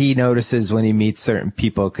something that he notices when he meets certain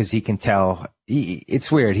people, because he can tell.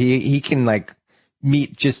 It's weird. He can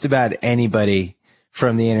meet just about anybody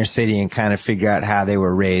from the inner city and kind of figure out how they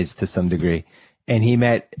were raised to some degree. And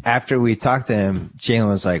after we talked to him, Jalen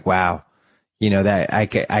was like, wow, that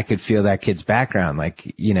I could feel that kid's background.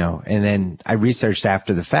 And then I researched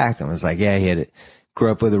after the fact and was like, yeah, he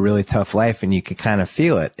grew up with a really tough life, and you could kind of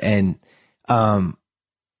feel it. And, for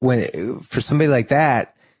somebody like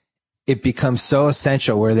that, it becomes so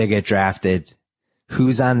essential where they get drafted,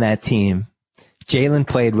 who's on that team. Jalen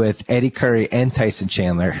played with Eddie Curry and Tyson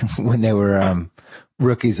Chandler when they were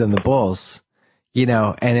rookies on the Bulls,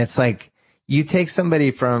 and it's like you take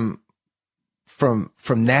somebody from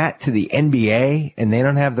that to the NBA, and they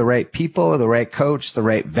don't have the right people, the right coach, the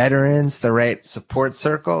right veterans, the right support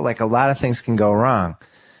circle. A lot of things can go wrong.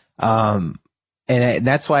 And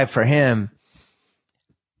that's why for him,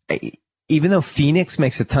 even though Phoenix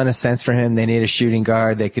makes a ton of sense for him, they need a shooting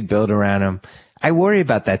guard, they could build around him. I worry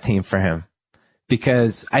about that team for him,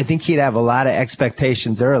 because I think he'd have a lot of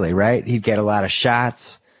expectations early, right? He'd get a lot of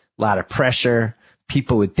shots, a lot of pressure.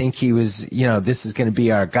 People would think he was, this is going to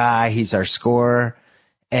be our guy. He's our scorer.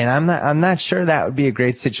 And I'm not sure that would be a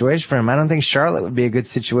great situation for him. I don't think Charlotte would be a good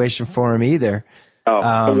situation for him either.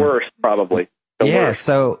 The worst, probably. The worst.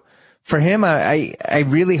 So for him, I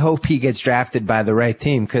really hope he gets drafted by the right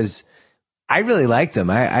team, because I really liked him.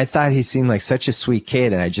 I thought he seemed like such a sweet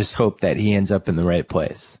kid, and I just hope that he ends up in the right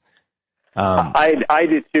place. I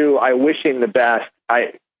do too. I wish him the best.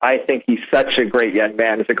 I think he's such a great young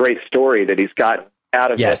man. It's a great story that he's gotten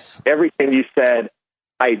out of yes. it. Everything you said,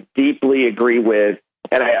 I deeply agree with.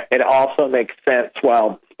 And it also makes sense,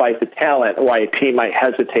 despite the talent, why a team might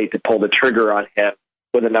hesitate to pull the trigger on him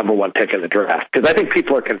with the number one pick in the draft. Because I think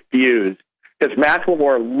people are confused, because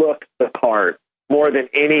McLemore looked the part more than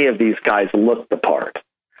any of these guys looked the part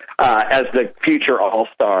as the future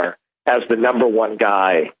all-star, as the number one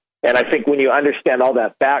guy. And I think when you understand all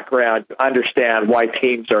that background, you understand why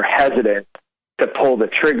teams are hesitant to pull the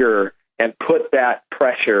trigger and put that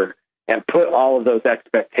pressure and put all of those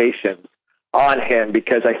expectations on him,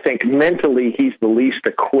 because I think mentally he's the least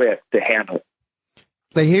equipped to handle it.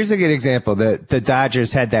 But here's a good example. The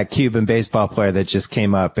Dodgers had that Cuban baseball player that just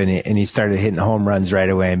came up, and he started hitting home runs right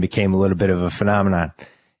away and became a little bit of a phenomenon.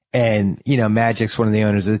 And, Magic's one of the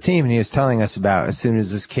owners of the team, and he was telling us about, as soon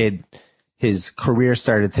as this kid, his career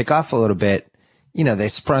started to take off a little bit, they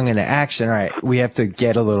sprung into action. All right, we have to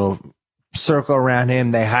get a little circle around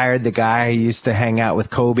him. They hired the guy who used to hang out with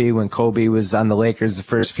Kobe when Kobe was on the Lakers the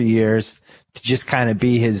first few years, to just kind of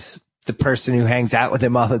be the person who hangs out with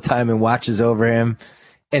him all the time and watches over him.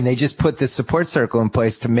 And they just put this support circle in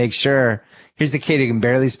place to make sure, here's a kid who can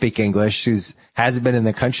barely speak English, hasn't been in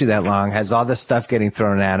the country that long, has all this stuff getting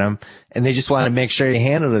thrown at him, and they just want to make sure he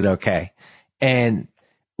handled it okay. And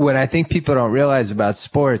what I think people don't realize about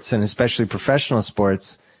sports, and especially professional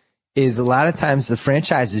sports, is a lot of times the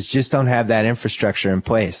franchises just don't have that infrastructure in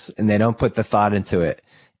place, and they don't put the thought into it.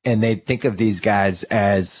 And they think of these guys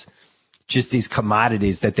as just these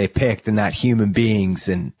commodities that they picked and not human beings.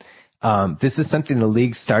 And this is something the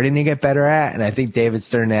league's starting to get better at, and I think David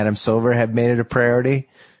Stern and Adam Silver have made it a priority.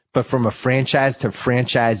 But from a franchise to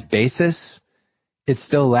franchise basis, it's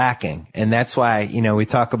still lacking. And that's why, we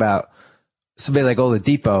talk about somebody like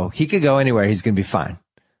Oladipo. He could go anywhere. He's going to be fine.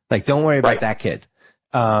 Don't worry about that kid.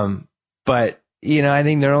 But I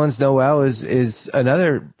think Nerlens Noel is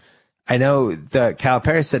another. I know that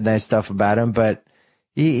Calipari said nice stuff about him, but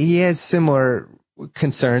he has similar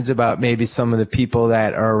concerns about maybe some of the people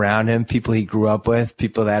that are around him, people he grew up with,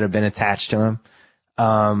 people that have been attached to him.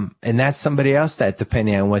 And that's somebody else that,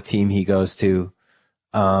 depending on what team he goes to,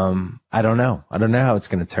 I don't know. I don't know how it's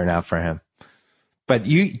going to turn out for him. But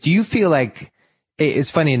do you feel like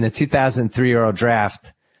it's funny in the 2003 Euro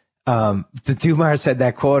draft, the Dumar said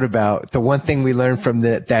that quote about the one thing we learned from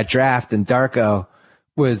that draft in Darko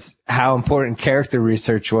was how important character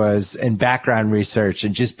research was and background research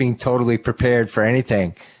and just being totally prepared for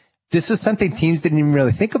anything. This was something teams didn't even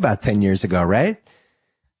really think about 10 years ago, right?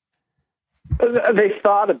 They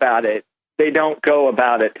thought about it. They don't go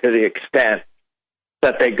about it to the extent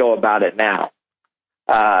that they go about it now,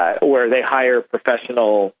 where they hire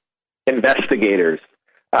professional investigators,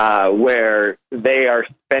 where they are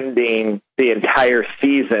spending the entire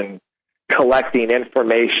season collecting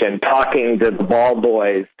information, talking to the ball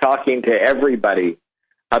boys, talking to everybody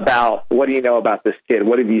about what do you know about this kid?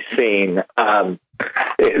 What have you seen?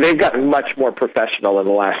 They've gotten much more professional in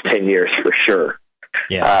the last 10 years for sure.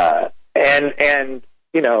 Yeah. And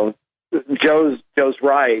Joe's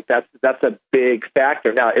right. That's a big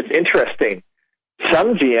factor. Now it's interesting.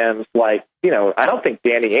 Some GMs I don't think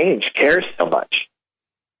Danny Ainge cares so much.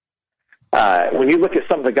 When you look at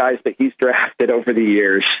some of the guys that he's drafted over the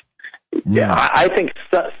years, yeah, I think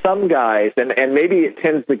some guys, and maybe it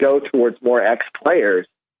tends to go towards more ex-players,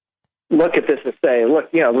 look at this and say,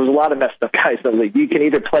 look, there's a lot of messed up guys in the league. You can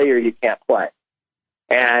either play or you can't play.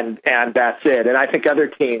 And that's it. And I think other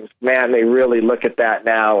teams, man, they really look at that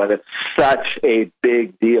now, and it's such a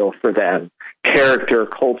big deal for them. Character,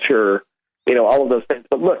 culture, all of those things.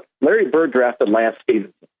 But look, Larry Bird drafted Lance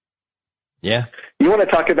Stevenson. Yeah. You want to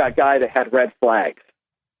talk about a guy that had red flags.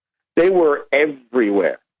 They were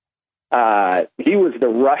everywhere. He was the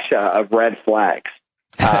Russia of red flags,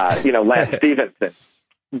 Lance Stevenson.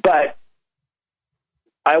 But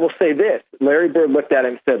I will say this, Larry Bird looked at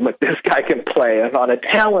him and said, look, this guy can play. And on a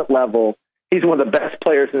talent level, he's one of the best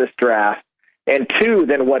players in this draft. And two,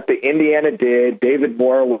 then what the Indiana did, David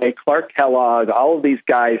Moraway, Clark Kellogg, all of these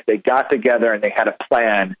guys, they got together and they had a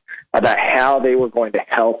plan about how they were going to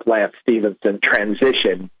help Lance Stevenson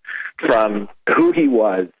transition from who he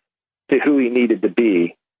was to who he needed to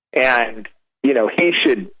be. And, he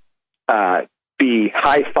should be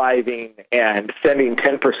high-fiving and sending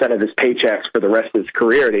 10% of his paychecks for the rest of his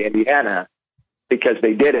career to Indiana because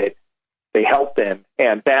they did it. They helped him.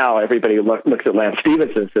 And now everybody looks at Lance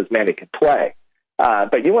Stevenson and says, man, he can play.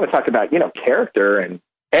 But you want to talk about, character and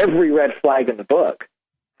every red flag in the book.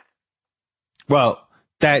 Well,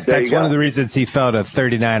 that's one of the reasons he fell to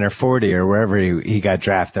 39 or 40 or wherever he got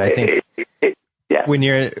drafted. I think when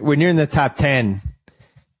you're in the top 10,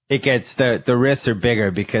 it gets the risks are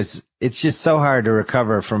bigger because it's just so hard to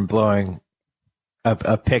recover from blowing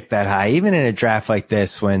a pick that high, even in a draft like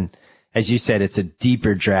this, when, as you said, it's a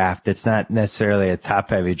deeper draft. It's not necessarily a top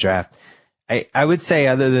heavy draft. I would say,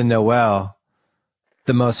 other than Noel,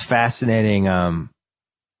 the most fascinating,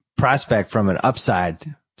 prospect from an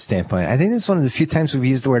upside standpoint. I think this is one of the few times we've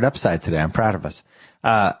used the word upside today. I'm proud of us.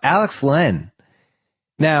 Alex Len.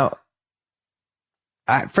 Now,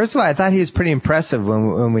 first of all, I thought he was pretty impressive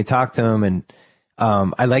when we talked to him, and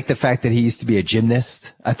I like the fact that he used to be a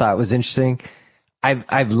gymnast. I thought it was interesting.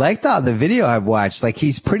 I've liked all the video I've watched. Like,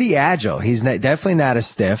 he's pretty agile. He's definitely not a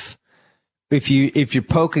stiff. If you're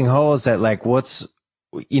poking holes at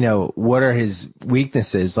what are his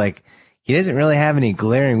weaknesses? Like, he doesn't really have any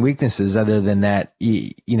glaring weaknesses other than that,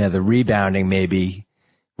 the rebounding maybe,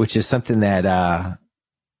 which is something that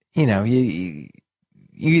you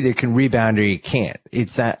either can rebound or you can't.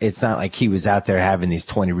 It's not like he was out there having these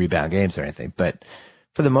 20 rebound games or anything, but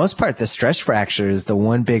for the most part, the stress fracture is the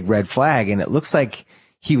one big red flag. And it looks like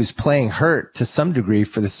he was playing hurt to some degree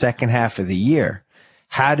for the second half of the year.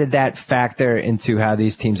 How did that factor into how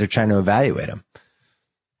these teams are trying to evaluate him?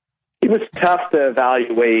 It was tough to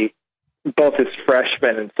evaluate both his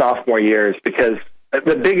freshman and sophomore years because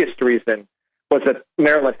the biggest reason was that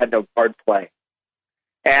Maryland had no guard play.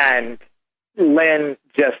 And Len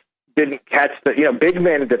just didn't catch big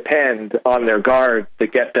men depend on their guards to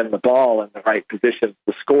get them the ball in the right positions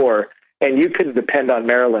to score. And you couldn't depend on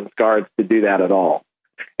Maryland's guards to do that at all.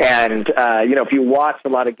 And, if you watch a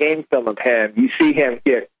lot of game film of him, you see him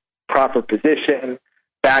get proper position,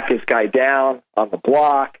 back his guy down on the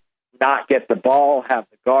block, not get the ball, have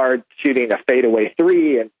the guard shooting a fadeaway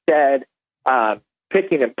three instead,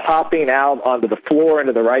 picking and popping out onto the floor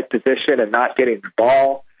into the right position and not getting the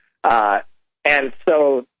ball. And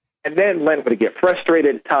then Len would get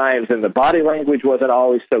frustrated at times, and the body language wasn't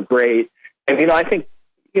always so great. And, I think,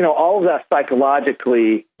 all of that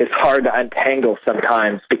psychologically is hard to untangle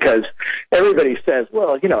sometimes because everybody says,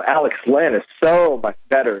 well, Alex Len is so much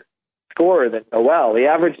better scorer than Noel. He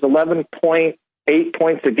averaged 11.8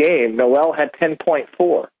 points a game. Noel had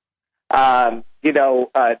 10.4.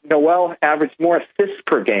 Noel averaged more assists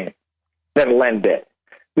per game than Len did.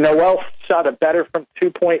 Noel shot a better from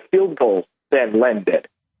 2-point field goals than Len did.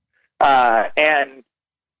 And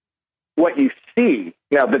what you see,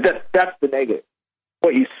 that's the negative.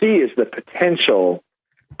 What you see is the potential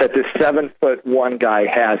that this 7'1" guy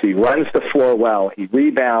has. He runs the floor well. He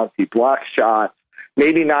rebounds. He blocks shots.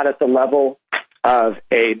 Maybe not at the level of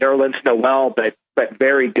a Nerlens Noel, but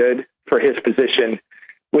very good for his position.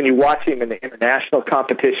 When you watch him in the international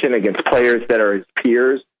competition against players that are his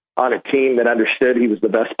peers on a team that understood he was the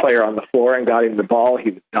best player on the floor and got him the ball, he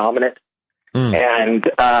was dominant. And,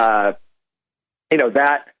 that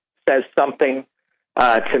says something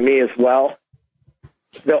to me as well.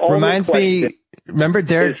 Reminds me, remember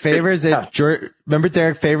Derek Favors at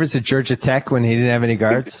Georgia Tech when he didn't have any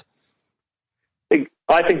guards?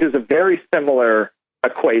 I think there's a very similar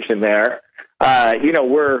equation there.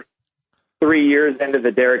 We're 3 years into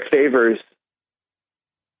the Derek Favors,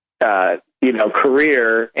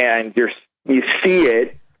 career, and you see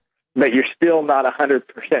it, but you're still not 100%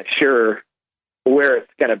 sure where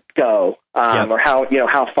it's going to go, or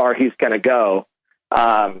how far he's going to go.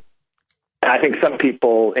 I think some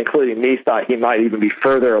people, including me, thought he might even be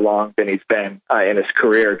further along than he's been in his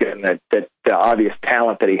career, given the obvious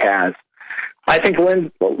talent that he has. I think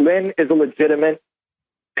Lynn is a legitimate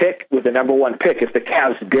pick with the number one pick. If the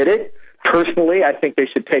Cavs did it, personally, I think they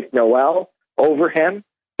should take Noel over him.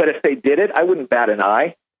 But if they did it, I wouldn't bat an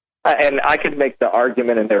eye. And I could make the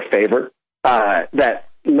argument in their favor that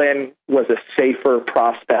Lynn was a safer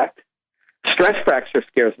prospect. Stress fracture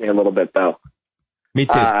scares me a little bit, though. Me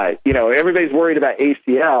too. Everybody's worried about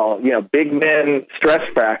ACL, big men, stress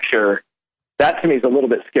fracture. That to me is a little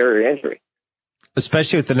bit scarier injury.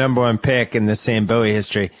 Especially with the number one pick in the same Bowie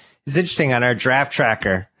history. It's interesting on our draft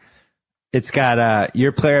tracker. It's got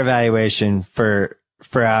your player evaluation for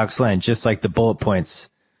Alex Len, just like the bullet points.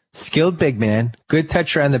 Skilled big man, good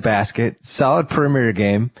touch around the basket, solid perimeter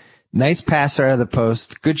game, nice passer out of the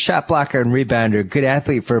post, good shot blocker and rebounder, good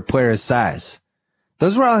athlete for a player his size.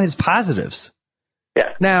 Those were all his positives.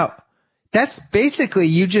 Yeah. Now, that's basically,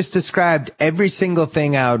 you just described every single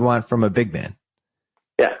thing I would want from a big man.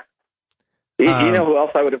 Yeah. You know who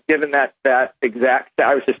else I would have given that exact,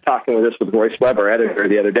 I was just talking with Royce Weber, editor,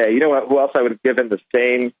 the other day. You know who else I would have given the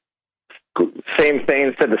same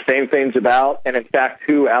things, said the same things about, and in fact,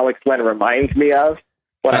 who Alex Len reminds me of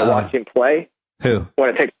when I watch him play? Who?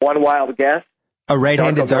 Want to take one wild guess? A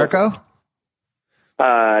right-handed Darko?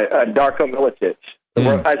 Darko Milicic.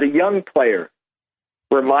 As a young player,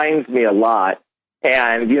 reminds me a lot.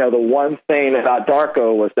 And, the one thing about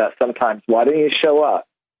Darko was that sometimes, why didn't he show up?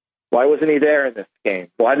 Why wasn't he there in this game?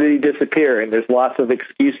 Why did he disappear? And there's lots of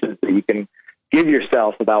excuses that you can give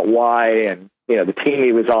yourself about why, and, the team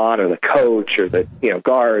he was on, or the coach, or the,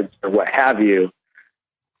 guards, or what have you.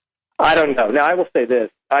 I don't know. Now, I will say this.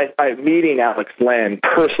 I'm meeting Alex Len,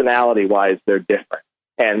 personality-wise, they're different.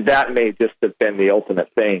 And that may just have been the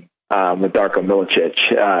ultimate thing with Darko Milicic.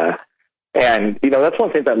 And, that's one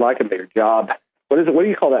of the things I like about your job. What is it? What do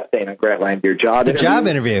you call that thing on Grantland? Your job interview? The job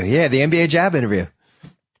interview. Yeah, the NBA job interview.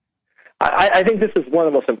 I think this is one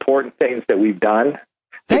of the most important things that we've done.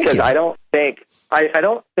 Because I don't think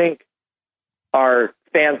our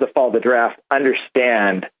fans that follow the draft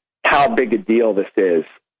understand how big a deal this is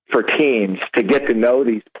for teams to get to know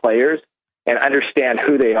these players and understand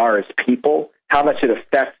who they are as people, how much it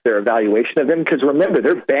affects their evaluation of them. Because remember,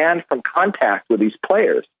 they're banned from contact with these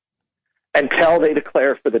players until they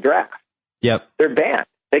declare for the draft. Yep. They're banned.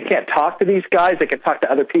 They can't talk to these guys. They can talk to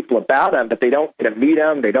other people about them, but they don't get to meet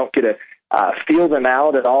them. They don't get to feel them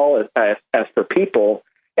out at all as for people.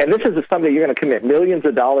 And this is something you're going to commit millions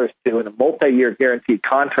of dollars to in a multi-year guaranteed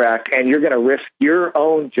contract, and you're going to risk your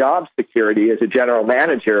own job security as a general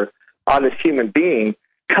manager on this human being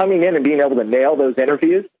coming in and being able to nail those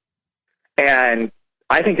interviews. And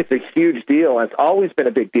I think it's a huge deal, and it's always been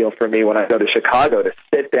a big deal for me when I go to Chicago to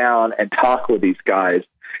sit down and talk with these guys.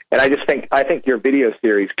 And I think your video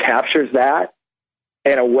series captures that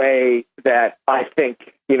in a way that I think,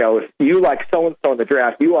 if you like so-and-so in the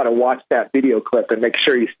draft, you ought to watch that video clip and make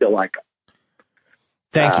sure you still like them.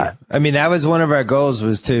 Thank you. I mean, that was one of our goals,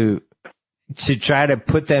 was to try to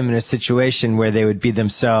put them in a situation where they would be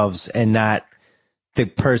themselves and not the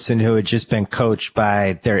person who had just been coached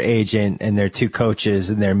by their agent and their two coaches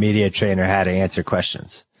and their media trainer how to answer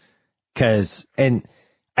questions. And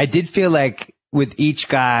I did feel like with each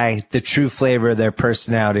guy, the true flavor of their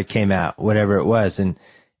personality came out, whatever it was. And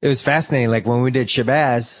it was fascinating. Like when we did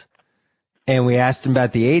Shabazz and we asked him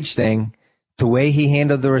about the age thing, the way he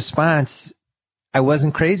handled the response, I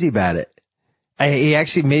wasn't crazy about it. He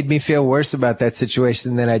actually made me feel worse about that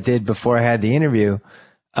situation than I did before I had the interview.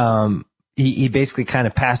 He basically kind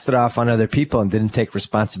of passed it off on other people and didn't take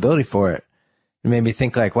responsibility for it. It made me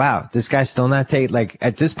think like, wow, this guy's still not taking, like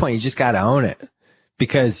at this point, you just got to own it.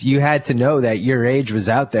 Because you had to know that your age was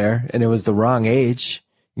out there and it was the wrong age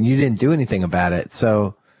and you didn't do anything about it.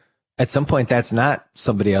 So at some point, that's not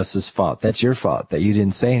somebody else's fault. That's your fault that you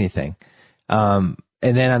didn't say anything. And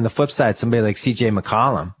then on the flip side, somebody like CJ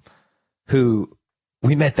McCollum, who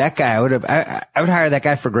we met that guy. I would hire that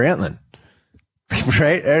guy for Grantland,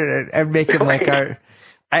 right? I'd make him like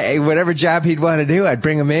whatever job he'd want to do. I'd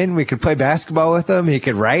bring him in. We could play basketball with him. He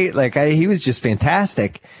could write. He was just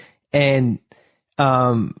fantastic. And,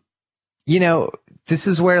 this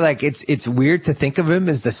is where it's weird to think of him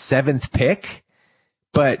as the 7th pick,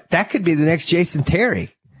 but that could be the next Jason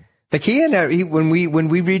Terry. Like when we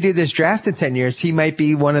redo this draft in 10 years, he might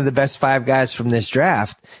be one of the best 5 guys from this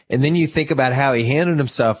draft. And then you think about how he handled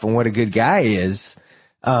himself and what a good guy he is,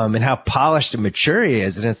 and how polished and mature he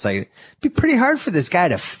is. And it's like, it'd be pretty hard for this guy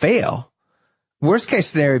to fail. Worst case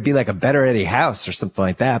scenario would be like a better Eddie House or something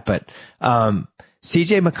like that. But,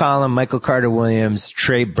 CJ McCollum, Michael Carter-Williams,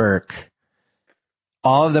 Trey Burke,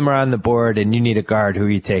 all of them are on the board, and you need a guard. Who are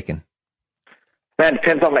you taking? Man, it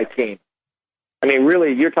depends on my team. I mean,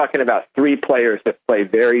 really, you're talking about 3 players that play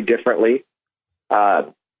very differently,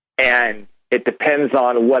 and it depends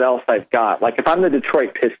on what else I've got. Like if I'm the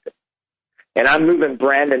Detroit Pistons, and I'm moving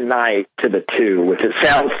Brandon Knight to the 2, which it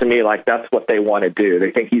sounds to me like that's what they want to do.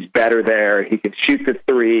 They think he's better there. He can shoot the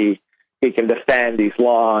 3. He can defend. He's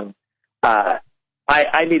long.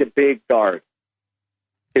 I need a big guard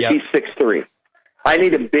if he's 6'3". I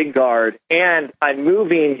need a big guard, and I'm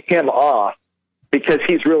moving him off because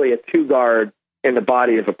he's really a 2 guard in the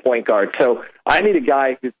body of a point guard. So I need a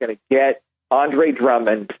guy who's going to get Andre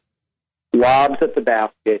Drummond lobs at the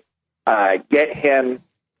basket, get him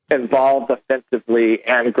involved offensively,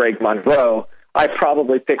 and Greg Monroe. I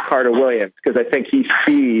probably pick Carter Williams because I think he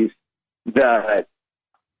sees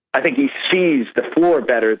the floor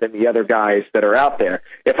better than the other guys that are out there.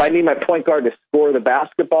 If I need my point guard to score the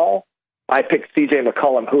basketball, I pick C.J.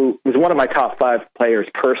 McCollum, who was one of my top 5 players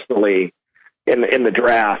personally in the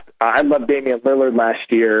draft. I loved Damian Lillard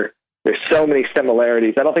last year. There's so many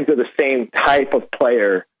similarities. I don't think they're the same type of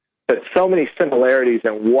player, but so many similarities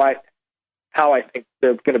in how I think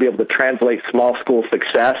they're going to be able to translate small school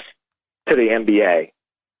success to the NBA.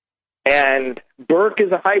 And Burke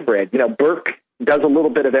is a hybrid. Burke does a little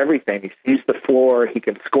bit of everything. He sees the floor. He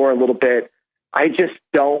can score a little bit. I just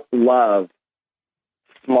don't love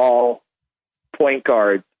small point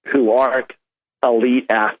guards who aren't elite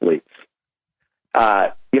athletes.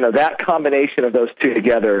 That combination of those 2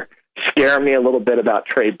 together scare me a little bit about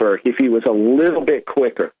Trey Burke. If he was a little bit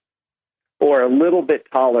quicker or a little bit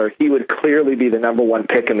taller, he would clearly be the number 1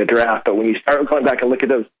 pick in the draft. But when you start going back and look at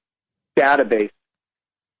those database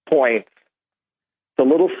points, it's a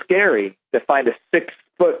little scary to find a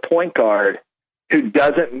 6-foot point guard who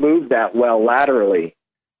doesn't move that well laterally.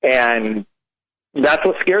 And that's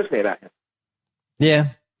what scares me about him. Yeah.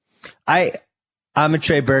 I'm a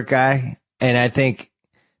Trey Burke guy, and I think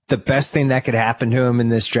the best thing that could happen to him in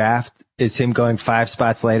this draft is him going 5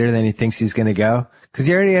 spots later than he thinks he's going to go, because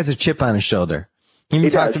he already has a chip on his shoulder. He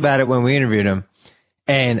talked about it when we interviewed him.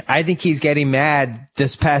 And I think he's getting mad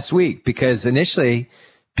this past week because initially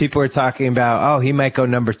people were talking about, he might go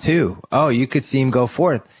number 2. Oh, you could see him go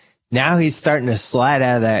 4th. Now he's starting to slide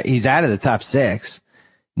out of that. He's out of the top 6.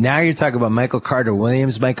 Now you're talking about Michael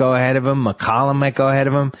Carter-Williams might go ahead of him. McCollum might go ahead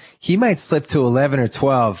of him. He might slip to 11 or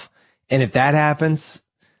 12. And if that happens,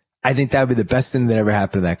 I think that would be the best thing that ever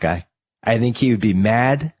happened to that guy. I think he would be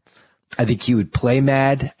mad. I think he would play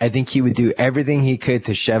mad. I think he would do everything he could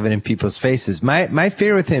to shove it in people's faces. My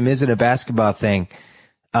fear with him isn't a basketball thing.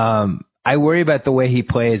 I worry about the way he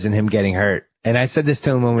plays and him getting hurt. And I said this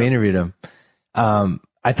to him when we interviewed him.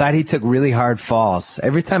 I thought he took really hard falls.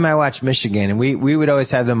 Every time I watch Michigan, and we would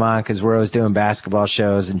always have them on because we're always doing basketball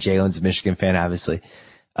shows, and Jalen's a Michigan fan, obviously.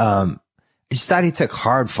 I just thought he took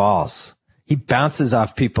hard falls. He bounces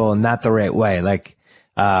off people in not the right way. Like,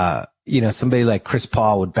 somebody like Chris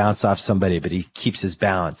Paul would bounce off somebody, but he keeps his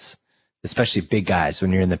balance, especially big guys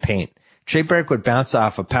when you're in the paint. Trey Burke would bounce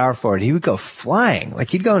off a power forward. He would go flying, like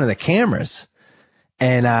he'd go into the cameras.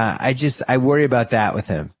 And I worry about that with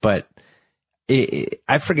him. But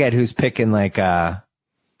I forget who's picking, like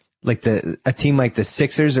like a team like the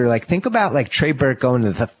Sixers, or like think about like Trey Burke going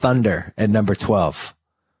to the Thunder at number 12.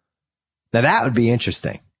 Now that would be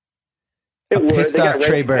interesting. It would. Pissed They off got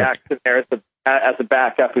Trey Reggie Burke. Jackson there as a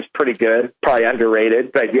backup who's pretty good, probably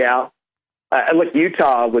underrated, but yeah. Look,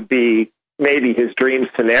 Utah would be maybe his dream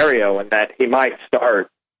scenario in that he might start.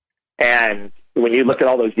 And when you look at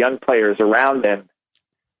all those young players around him,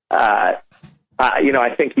 I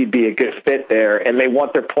think he'd be a good fit there. And they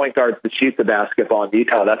want their point guards to shoot the basketball in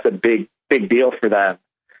Utah. That's a big deal for them.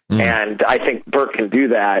 And I think Burke can do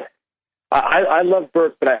that. I love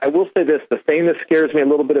Burke, but I will say this. The thing that scares me a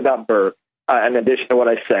little bit about Burke, in addition to what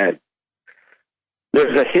I said,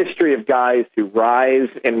 there's a history of guys who rise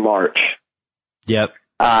in March. Yep.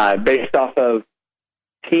 Based off of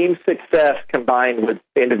team success combined with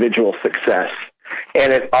individual success.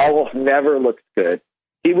 And it almost never looks good.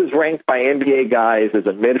 He was ranked by NBA guys as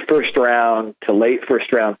a mid-first round to late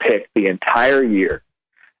first-round pick the entire year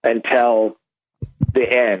until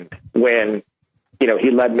the end when,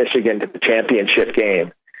 he led Michigan to the championship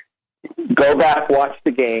game. Go back, watch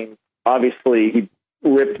the game. Obviously, he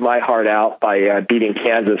ripped my heart out by beating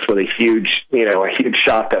Kansas with a huge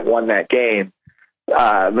shot that won that game.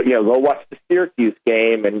 But go watch the Syracuse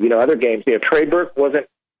game and, other games. Trey Burke wasn't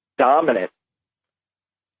dominant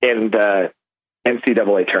in the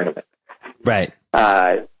NCAA tournament. Right.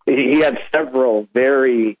 He had several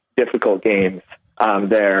very difficult games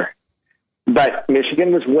there. But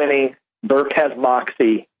Michigan was winning. Burke has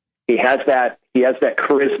moxie. He has that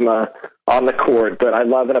charisma on the court, but I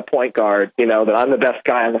love in a point guard, that I'm the best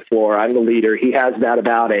guy on the floor. I'm the leader. He has that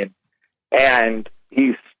about him. And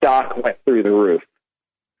his stock went through the roof.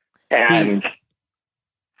 And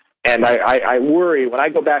I worry when I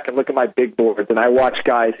go back and look at my big boards and I watch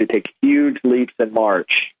guys who take huge leaps in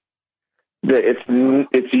March, that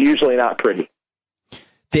it's usually not pretty.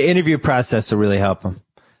 The interview process will really help him.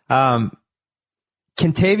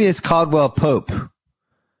 Kentavious Caldwell-Pope,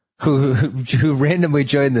 who randomly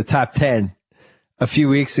joined the top 10 a few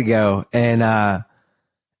weeks ago, and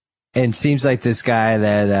seems like this guy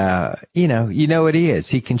that you know what he is.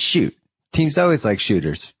 He can shoot. Teams always like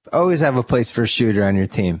shooters. Always have a place for a shooter on your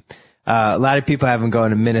team. A lot of people have him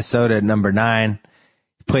going to Minnesota at number 9.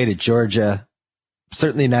 He played at Georgia.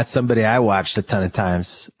 Certainly not somebody I watched a ton of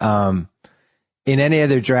times. In any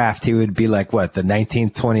other draft, he would be like, the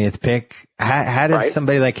 19th, 20th pick? How does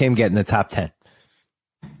somebody like him get in the top 10?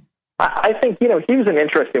 I think, he was an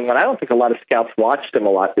interesting one. I don't think a lot of scouts watched him a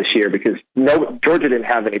lot this year because Georgia didn't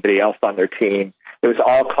have anybody else on their team. It was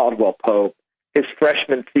all Caldwell-Pope. His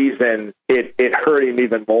freshman season, it hurt him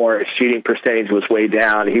even more. His shooting percentage was way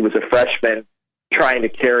down. He was a freshman trying to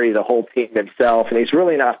carry the whole team himself, and he's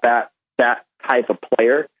really not that type of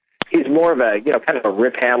player. He's more of a, kind of a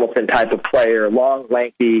Rip Hamilton type of player, long,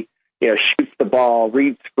 lanky, shoots the ball,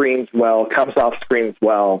 reads screens well, comes off screens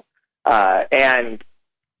well. And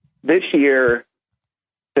this year,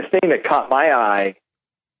 the thing that caught my eye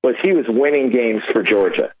was he was winning games for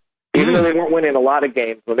Georgia. Even though they weren't winning a lot of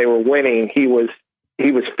games, when they were winning, he was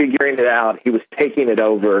figuring it out. He was taking it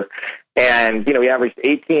over. And, he averaged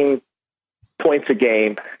 18 points a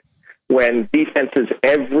game when defenses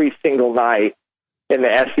every single night in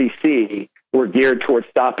the SEC were geared towards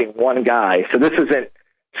stopping one guy. So this isn't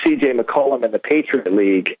C.J. McCollum in the Patriot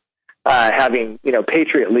League having,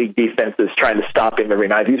 Patriot League defenses trying to stop him every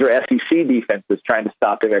night. These are SEC defenses trying to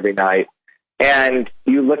stop him every night. And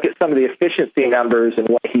you look at some of the efficiency numbers and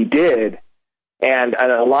what he did, and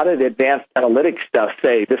a lot of the advanced analytics stuff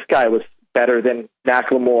say this guy was better than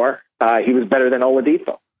McLemore. He was better than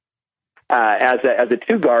Oladipo. As a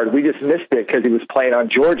two guard, we just missed it because he was playing on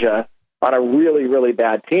Georgia on a really, really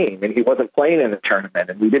bad team, and he wasn't playing in the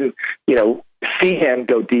tournament, and we didn't, see him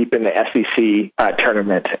go deep in the SEC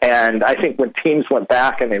tournament. And I think when teams went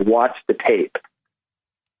back and they watched the tape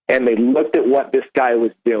and they looked at what this guy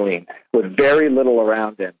was doing with very little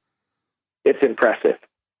around him, it's impressive.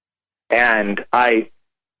 And I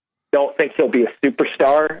don't think he'll be a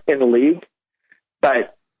superstar in the league,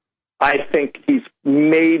 but I think he's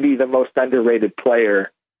maybe the most underrated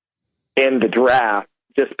player in the draft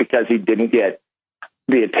just because he didn't get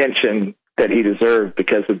the attention that he deserved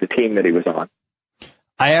because of the team that he was on.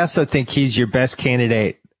 I also think he's your best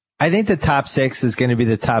candidate. I think the top 6 is going to be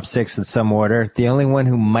the top 6 in some order. The only one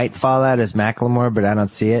who might fall out is McLemore, but I don't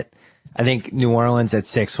see it. I think New Orleans at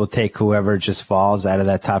 6 will take whoever just falls out of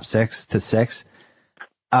that top 6 to 6.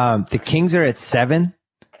 The Kings are at 7.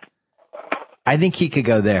 I think he could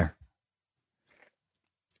go there.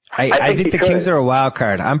 I think the Kings are a wild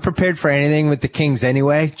card. I'm prepared for anything with the Kings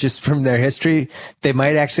anyway, just from their history. They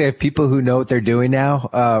might actually have people who know what they're doing now,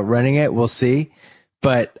 running it. We'll see.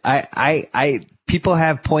 But people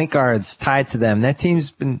have point guards tied to them. That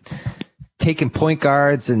team's been taking point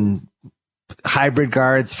guards and hybrid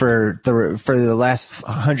guards for the last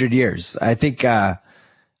 100 years. I think I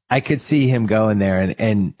could see him going there,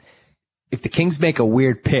 and if the Kings make a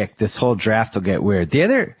weird pick, this whole draft will get weird. The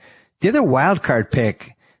other wild card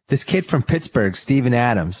pick, this kid from Pittsburgh, Steven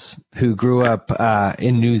Adams, who grew up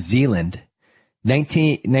in New Zealand,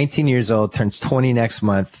 19 years old, turns 20 next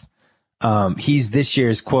month. He's this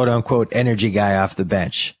year's quote unquote energy guy off the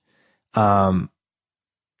bench.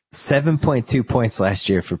 7.2 points last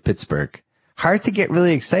year for Pittsburgh. Hard to get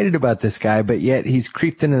really excited about this guy, but yet he's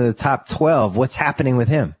creeped into the top 12. What's happening with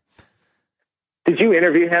him? Did you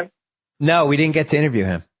interview him? No, we didn't get to interview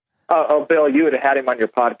him. Oh, Bill, you would have had him on your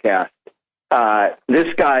podcast.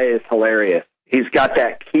 This guy is hilarious. He's got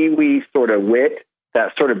that Kiwi sort of wit,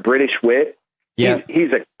 that sort of British wit. Yeah.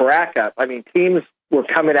 He's a crack up. I mean, teams were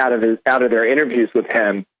coming out of their interviews with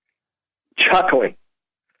him chuckling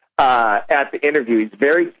at the interview. He's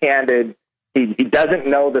very candid. He doesn't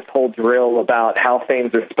know this whole drill about how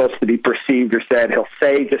things are supposed to be perceived or said. He'll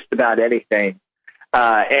say just about anything.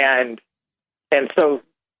 And so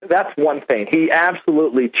that's one thing. He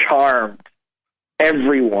absolutely charmed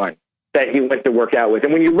everyone that he went to work out with.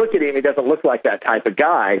 And when you look at him, he doesn't look like that type of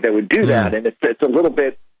guy that would do that. And it's a little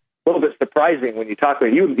bit surprising when you talk to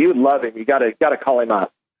him. You would love him. You got to call him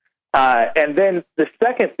up. And then the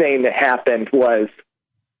second thing that happened was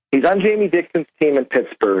he's on Jamie Dixon's team in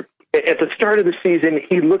Pittsburgh. At the start of the season,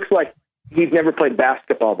 he looks like he'd never played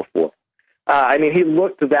basketball before. I mean, he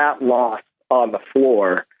looked that lost on the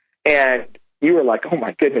floor, and you were like, oh,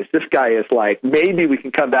 my goodness, this guy is like, maybe we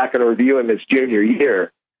can come back and review him his junior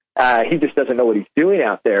year. He just doesn't know what he's doing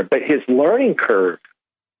out there. But his learning curve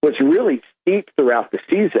was really steep throughout the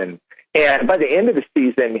season, and by the end of the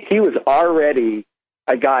season, he was already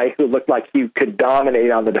a guy who looked like he could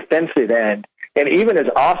dominate on the defensive end. And even his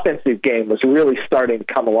offensive game was really starting to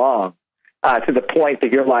come along to the point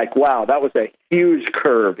that you're like, wow, that was a huge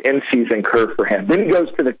curve, in-season curve for him. Then he goes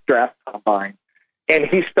to the draft combine, and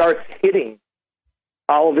he starts hitting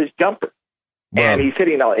all of his jumpers. Wow. And he's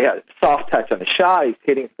hitting soft touch on the shot. He's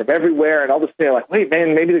hitting from everywhere. And all of a sudden, you're like, wait,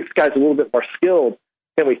 man, maybe this guy's a little bit more skilled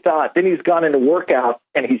than we thought. Then he's gone into workouts,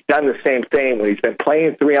 and he's done the same thing when he's been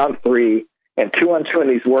playing 3-on-3 and 2-on-2 in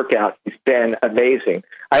these workouts. He's been amazing.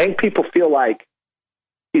 I think people feel like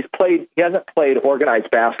he hasn't played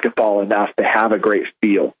organized basketball enough to have a great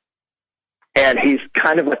feel. And he's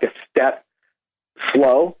kind of like a step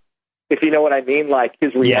slow, if you know what I mean. Like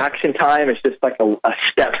his reaction time is just like a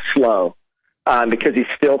step slow because he's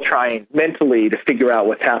still trying mentally to figure out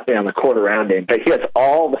what's happening on the court around him. But he has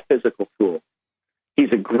all the physical tools.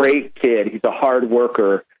 He's a great kid. He's a hard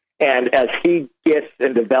worker. And as he gets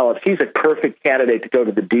and develops, he's a perfect candidate to go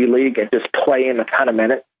to the D League and just play in a ton of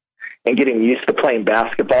minutes and getting used to playing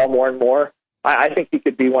basketball more and more. I think he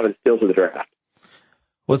could be one of the steals of the draft.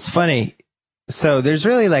 Well, it's funny. So there's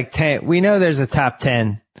really like 10. We know there's a top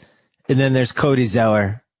 10, and then there's Cody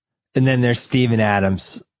Zeller, and then there's Steven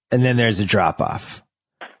Adams, and then there's a drop-off.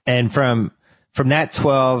 And from that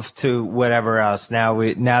 12 to whatever else, now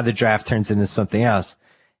the draft turns into something else.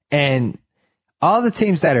 And all the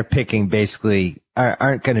teams that are picking basically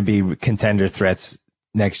aren't going to be contender threats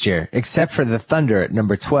next year, except for the Thunder at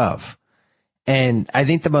number 12. And I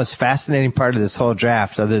think the most fascinating part of this whole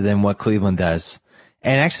draft, other than what Cleveland does,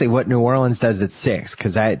 and actually what New Orleans does at 6,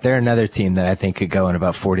 because they're another team that I think could go in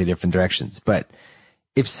about 40 different directions. But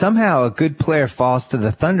if somehow a good player falls to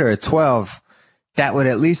the Thunder at 12, that would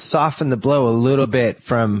at least soften the blow a little bit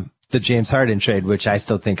from the James Harden trade, which I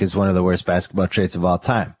still think is one of the worst basketball trades of all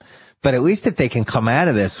time. But at least if they can come out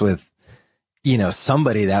of this with,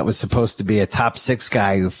 somebody that was supposed to be a top 6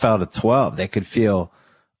 guy who fell to 12, they could feel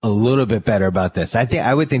a little bit better about this.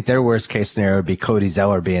 I would think their worst case scenario would be Cody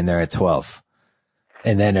Zeller being there at 12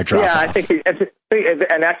 and then a drop off. I think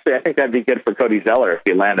that'd be good for Cody Zeller if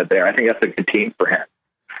he landed there. I think that's a good team for him.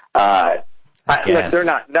 Look, they're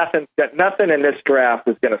nothing in this draft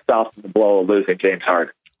is going to soften the blow of losing James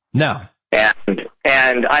Harden. No.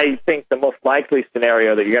 And I think the most likely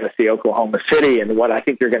scenario that you're going to see Oklahoma City, and what I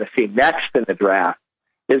think you're going to see next in the draft,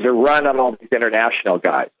 is a run on all these international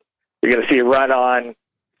guys. You're going to see a run on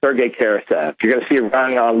Sergei Karasev. You're going to see a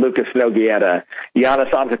run on Lucas Nogueira,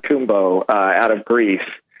 Giannis Antetokounmpo out of Greece.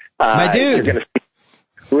 My dude. You're going to see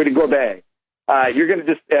Rudy Gobert. You're going to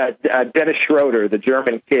just Dennis Schroeder, the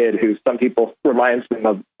German kid who some people reminds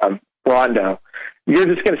them of Rondo. You're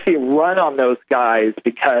just going to see a run on those guys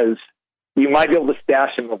because you might be able to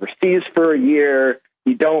stash them overseas for a year.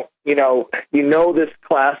 You don't, this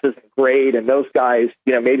class isn't great, and those guys,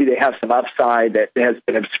 maybe they have some upside that has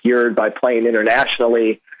been obscured by playing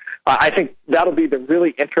internationally. I think that'll be the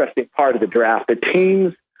really interesting part of the draft. The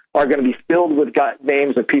teams are going to be filled with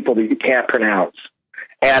names of people that you can't pronounce.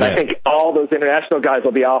 And I think all those international guys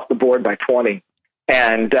will be off the board by 20.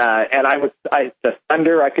 And the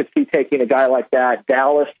Thunder, I could see taking a guy like that.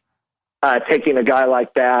 Dallas, taking a guy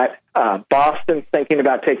like that. Boston's thinking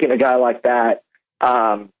about taking a guy like that.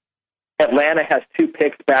 Atlanta has 2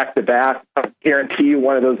 picks back to back. I guarantee you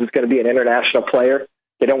one of those is going to be an international player.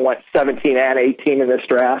 They don't want 17 and 18 in this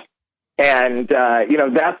draft. And,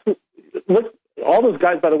 all those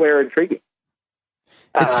guys, by the way, are intriguing.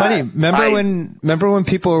 It's funny. Remember when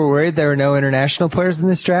people were worried there were no international players in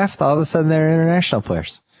this draft? All of a sudden, there are international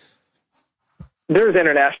players. There's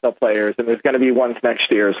international players, and there's going to be ones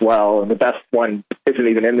next year as well. And the best one isn't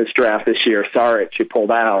even in this draft this year. Saric, she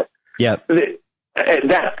pulled out. Yep.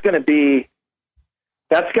 That's going to be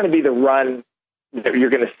the run that you're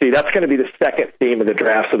going to see. That's going to be the second theme of the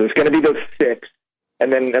draft. So there's going to be those 6,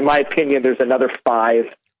 and then, in my opinion, there's another 5,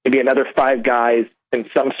 maybe another 5 guys in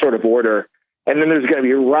some sort of order. And then there's going to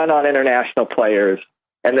be a run on international players,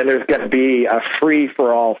 and then there's going to be a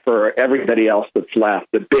free-for-all for everybody else that's left,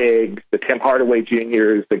 the Bigs, the Tim Hardaway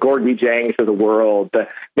Jr.'s, the Gorgie Jangs of the world, the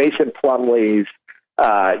Mason Plumlees,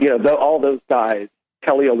 all those guys,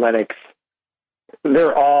 Kelly Olynyk.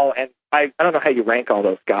 They're all, and I don't know how you rank all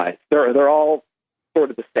those guys. They're all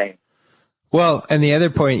sort of the same. Well, and the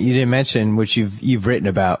other point you didn't mention, which you've written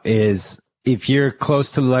about, is if you're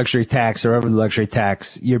close to the luxury tax or over the luxury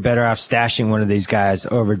tax, you're better off stashing one of these guys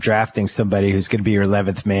over drafting somebody who's going to be your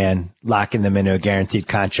 11th man, locking them into a guaranteed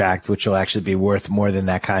contract, which will actually be worth more than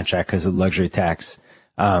that contract because of the luxury tax.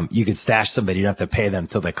 You could stash somebody. You don't have to pay them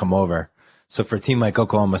until they come over. So for a team like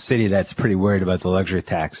Oklahoma City that's pretty worried about the luxury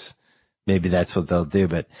tax, maybe that's what they'll do.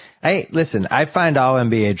 But hey, listen, I find all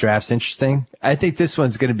NBA drafts interesting. I think this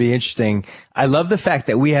one's going to be interesting. I love the fact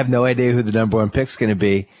that we have no idea who the number 1 pick's going to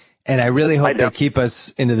be. And I really hope they keep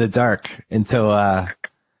us into the dark until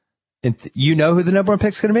you know who the number 1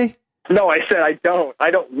 pick's going to be? No, I said I don't.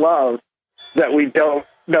 I don't love that we don't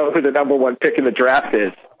know who the number 1 pick in the draft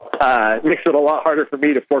is. It makes it a lot harder for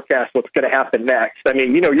me to forecast what's going to happen next. I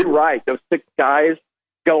mean, you're right. Those 6 guys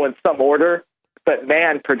go in some order. But,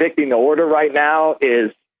 man, predicting the order right now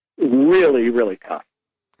is really, really tough.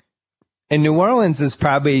 And New Orleans is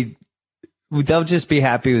probably – they'll just be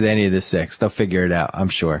happy with any of the 6. They'll figure it out, I'm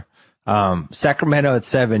sure. Sacramento at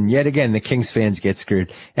 7. Yet again, the Kings fans get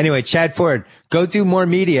screwed. Anyway, Chad Ford, go do more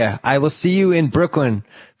media. I will see you in Brooklyn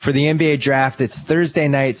for the NBA draft. It's Thursday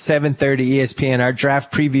night, 7:30 ESPN. Our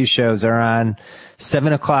draft preview shows are on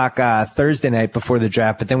 7 o'clock Thursday night before the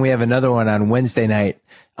draft, but then we have another one on Wednesday night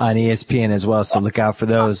on ESPN as well. So look out for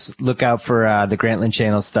those. Look out for the Grantland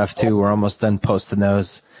Channel stuff too. We're almost done posting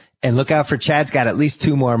those. And look out for Chad's got at least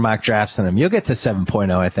 2 more mock drafts in him. You'll get to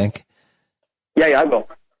 7.0, I think. Yeah, I will.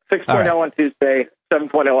 6.0 on Tuesday,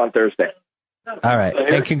 7.0 on Thursday. All right.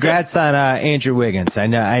 And congrats on Andrew Wiggins.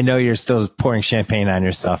 I know you're still pouring champagne on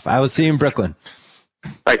yourself. I will see you in Brooklyn.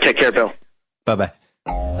 All right, take care, Bill. Bye-bye.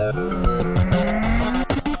 So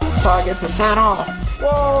I get to sign off.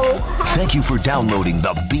 Whoa! Thank you for downloading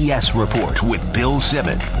the BS Report with Bill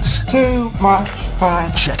Simmons. Too much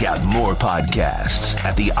fun. Check out more podcasts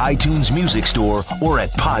at the iTunes Music Store or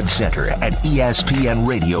at Pod Center at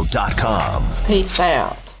ESPNradio.com. Peace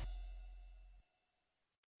out.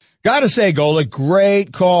 Gotta say, Golick,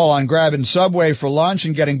 great call on grabbing Subway for lunch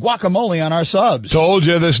and getting guacamole on our subs. Told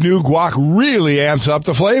you this new guac really amps up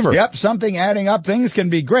the flavor. Yep, something adding up things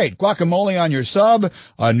can be great. Guacamole on your sub,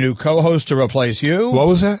 a new co-host to replace you. What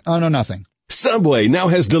was that? Oh, no, nothing. Subway now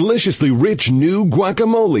has deliciously rich new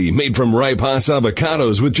guacamole made from ripe Hass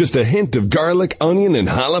avocados with just a hint of garlic, onion, and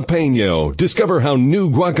jalapeno. Discover how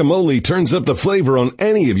new guacamole turns up the flavor on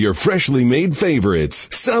any of your freshly made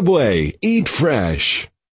favorites. Subway, eat fresh.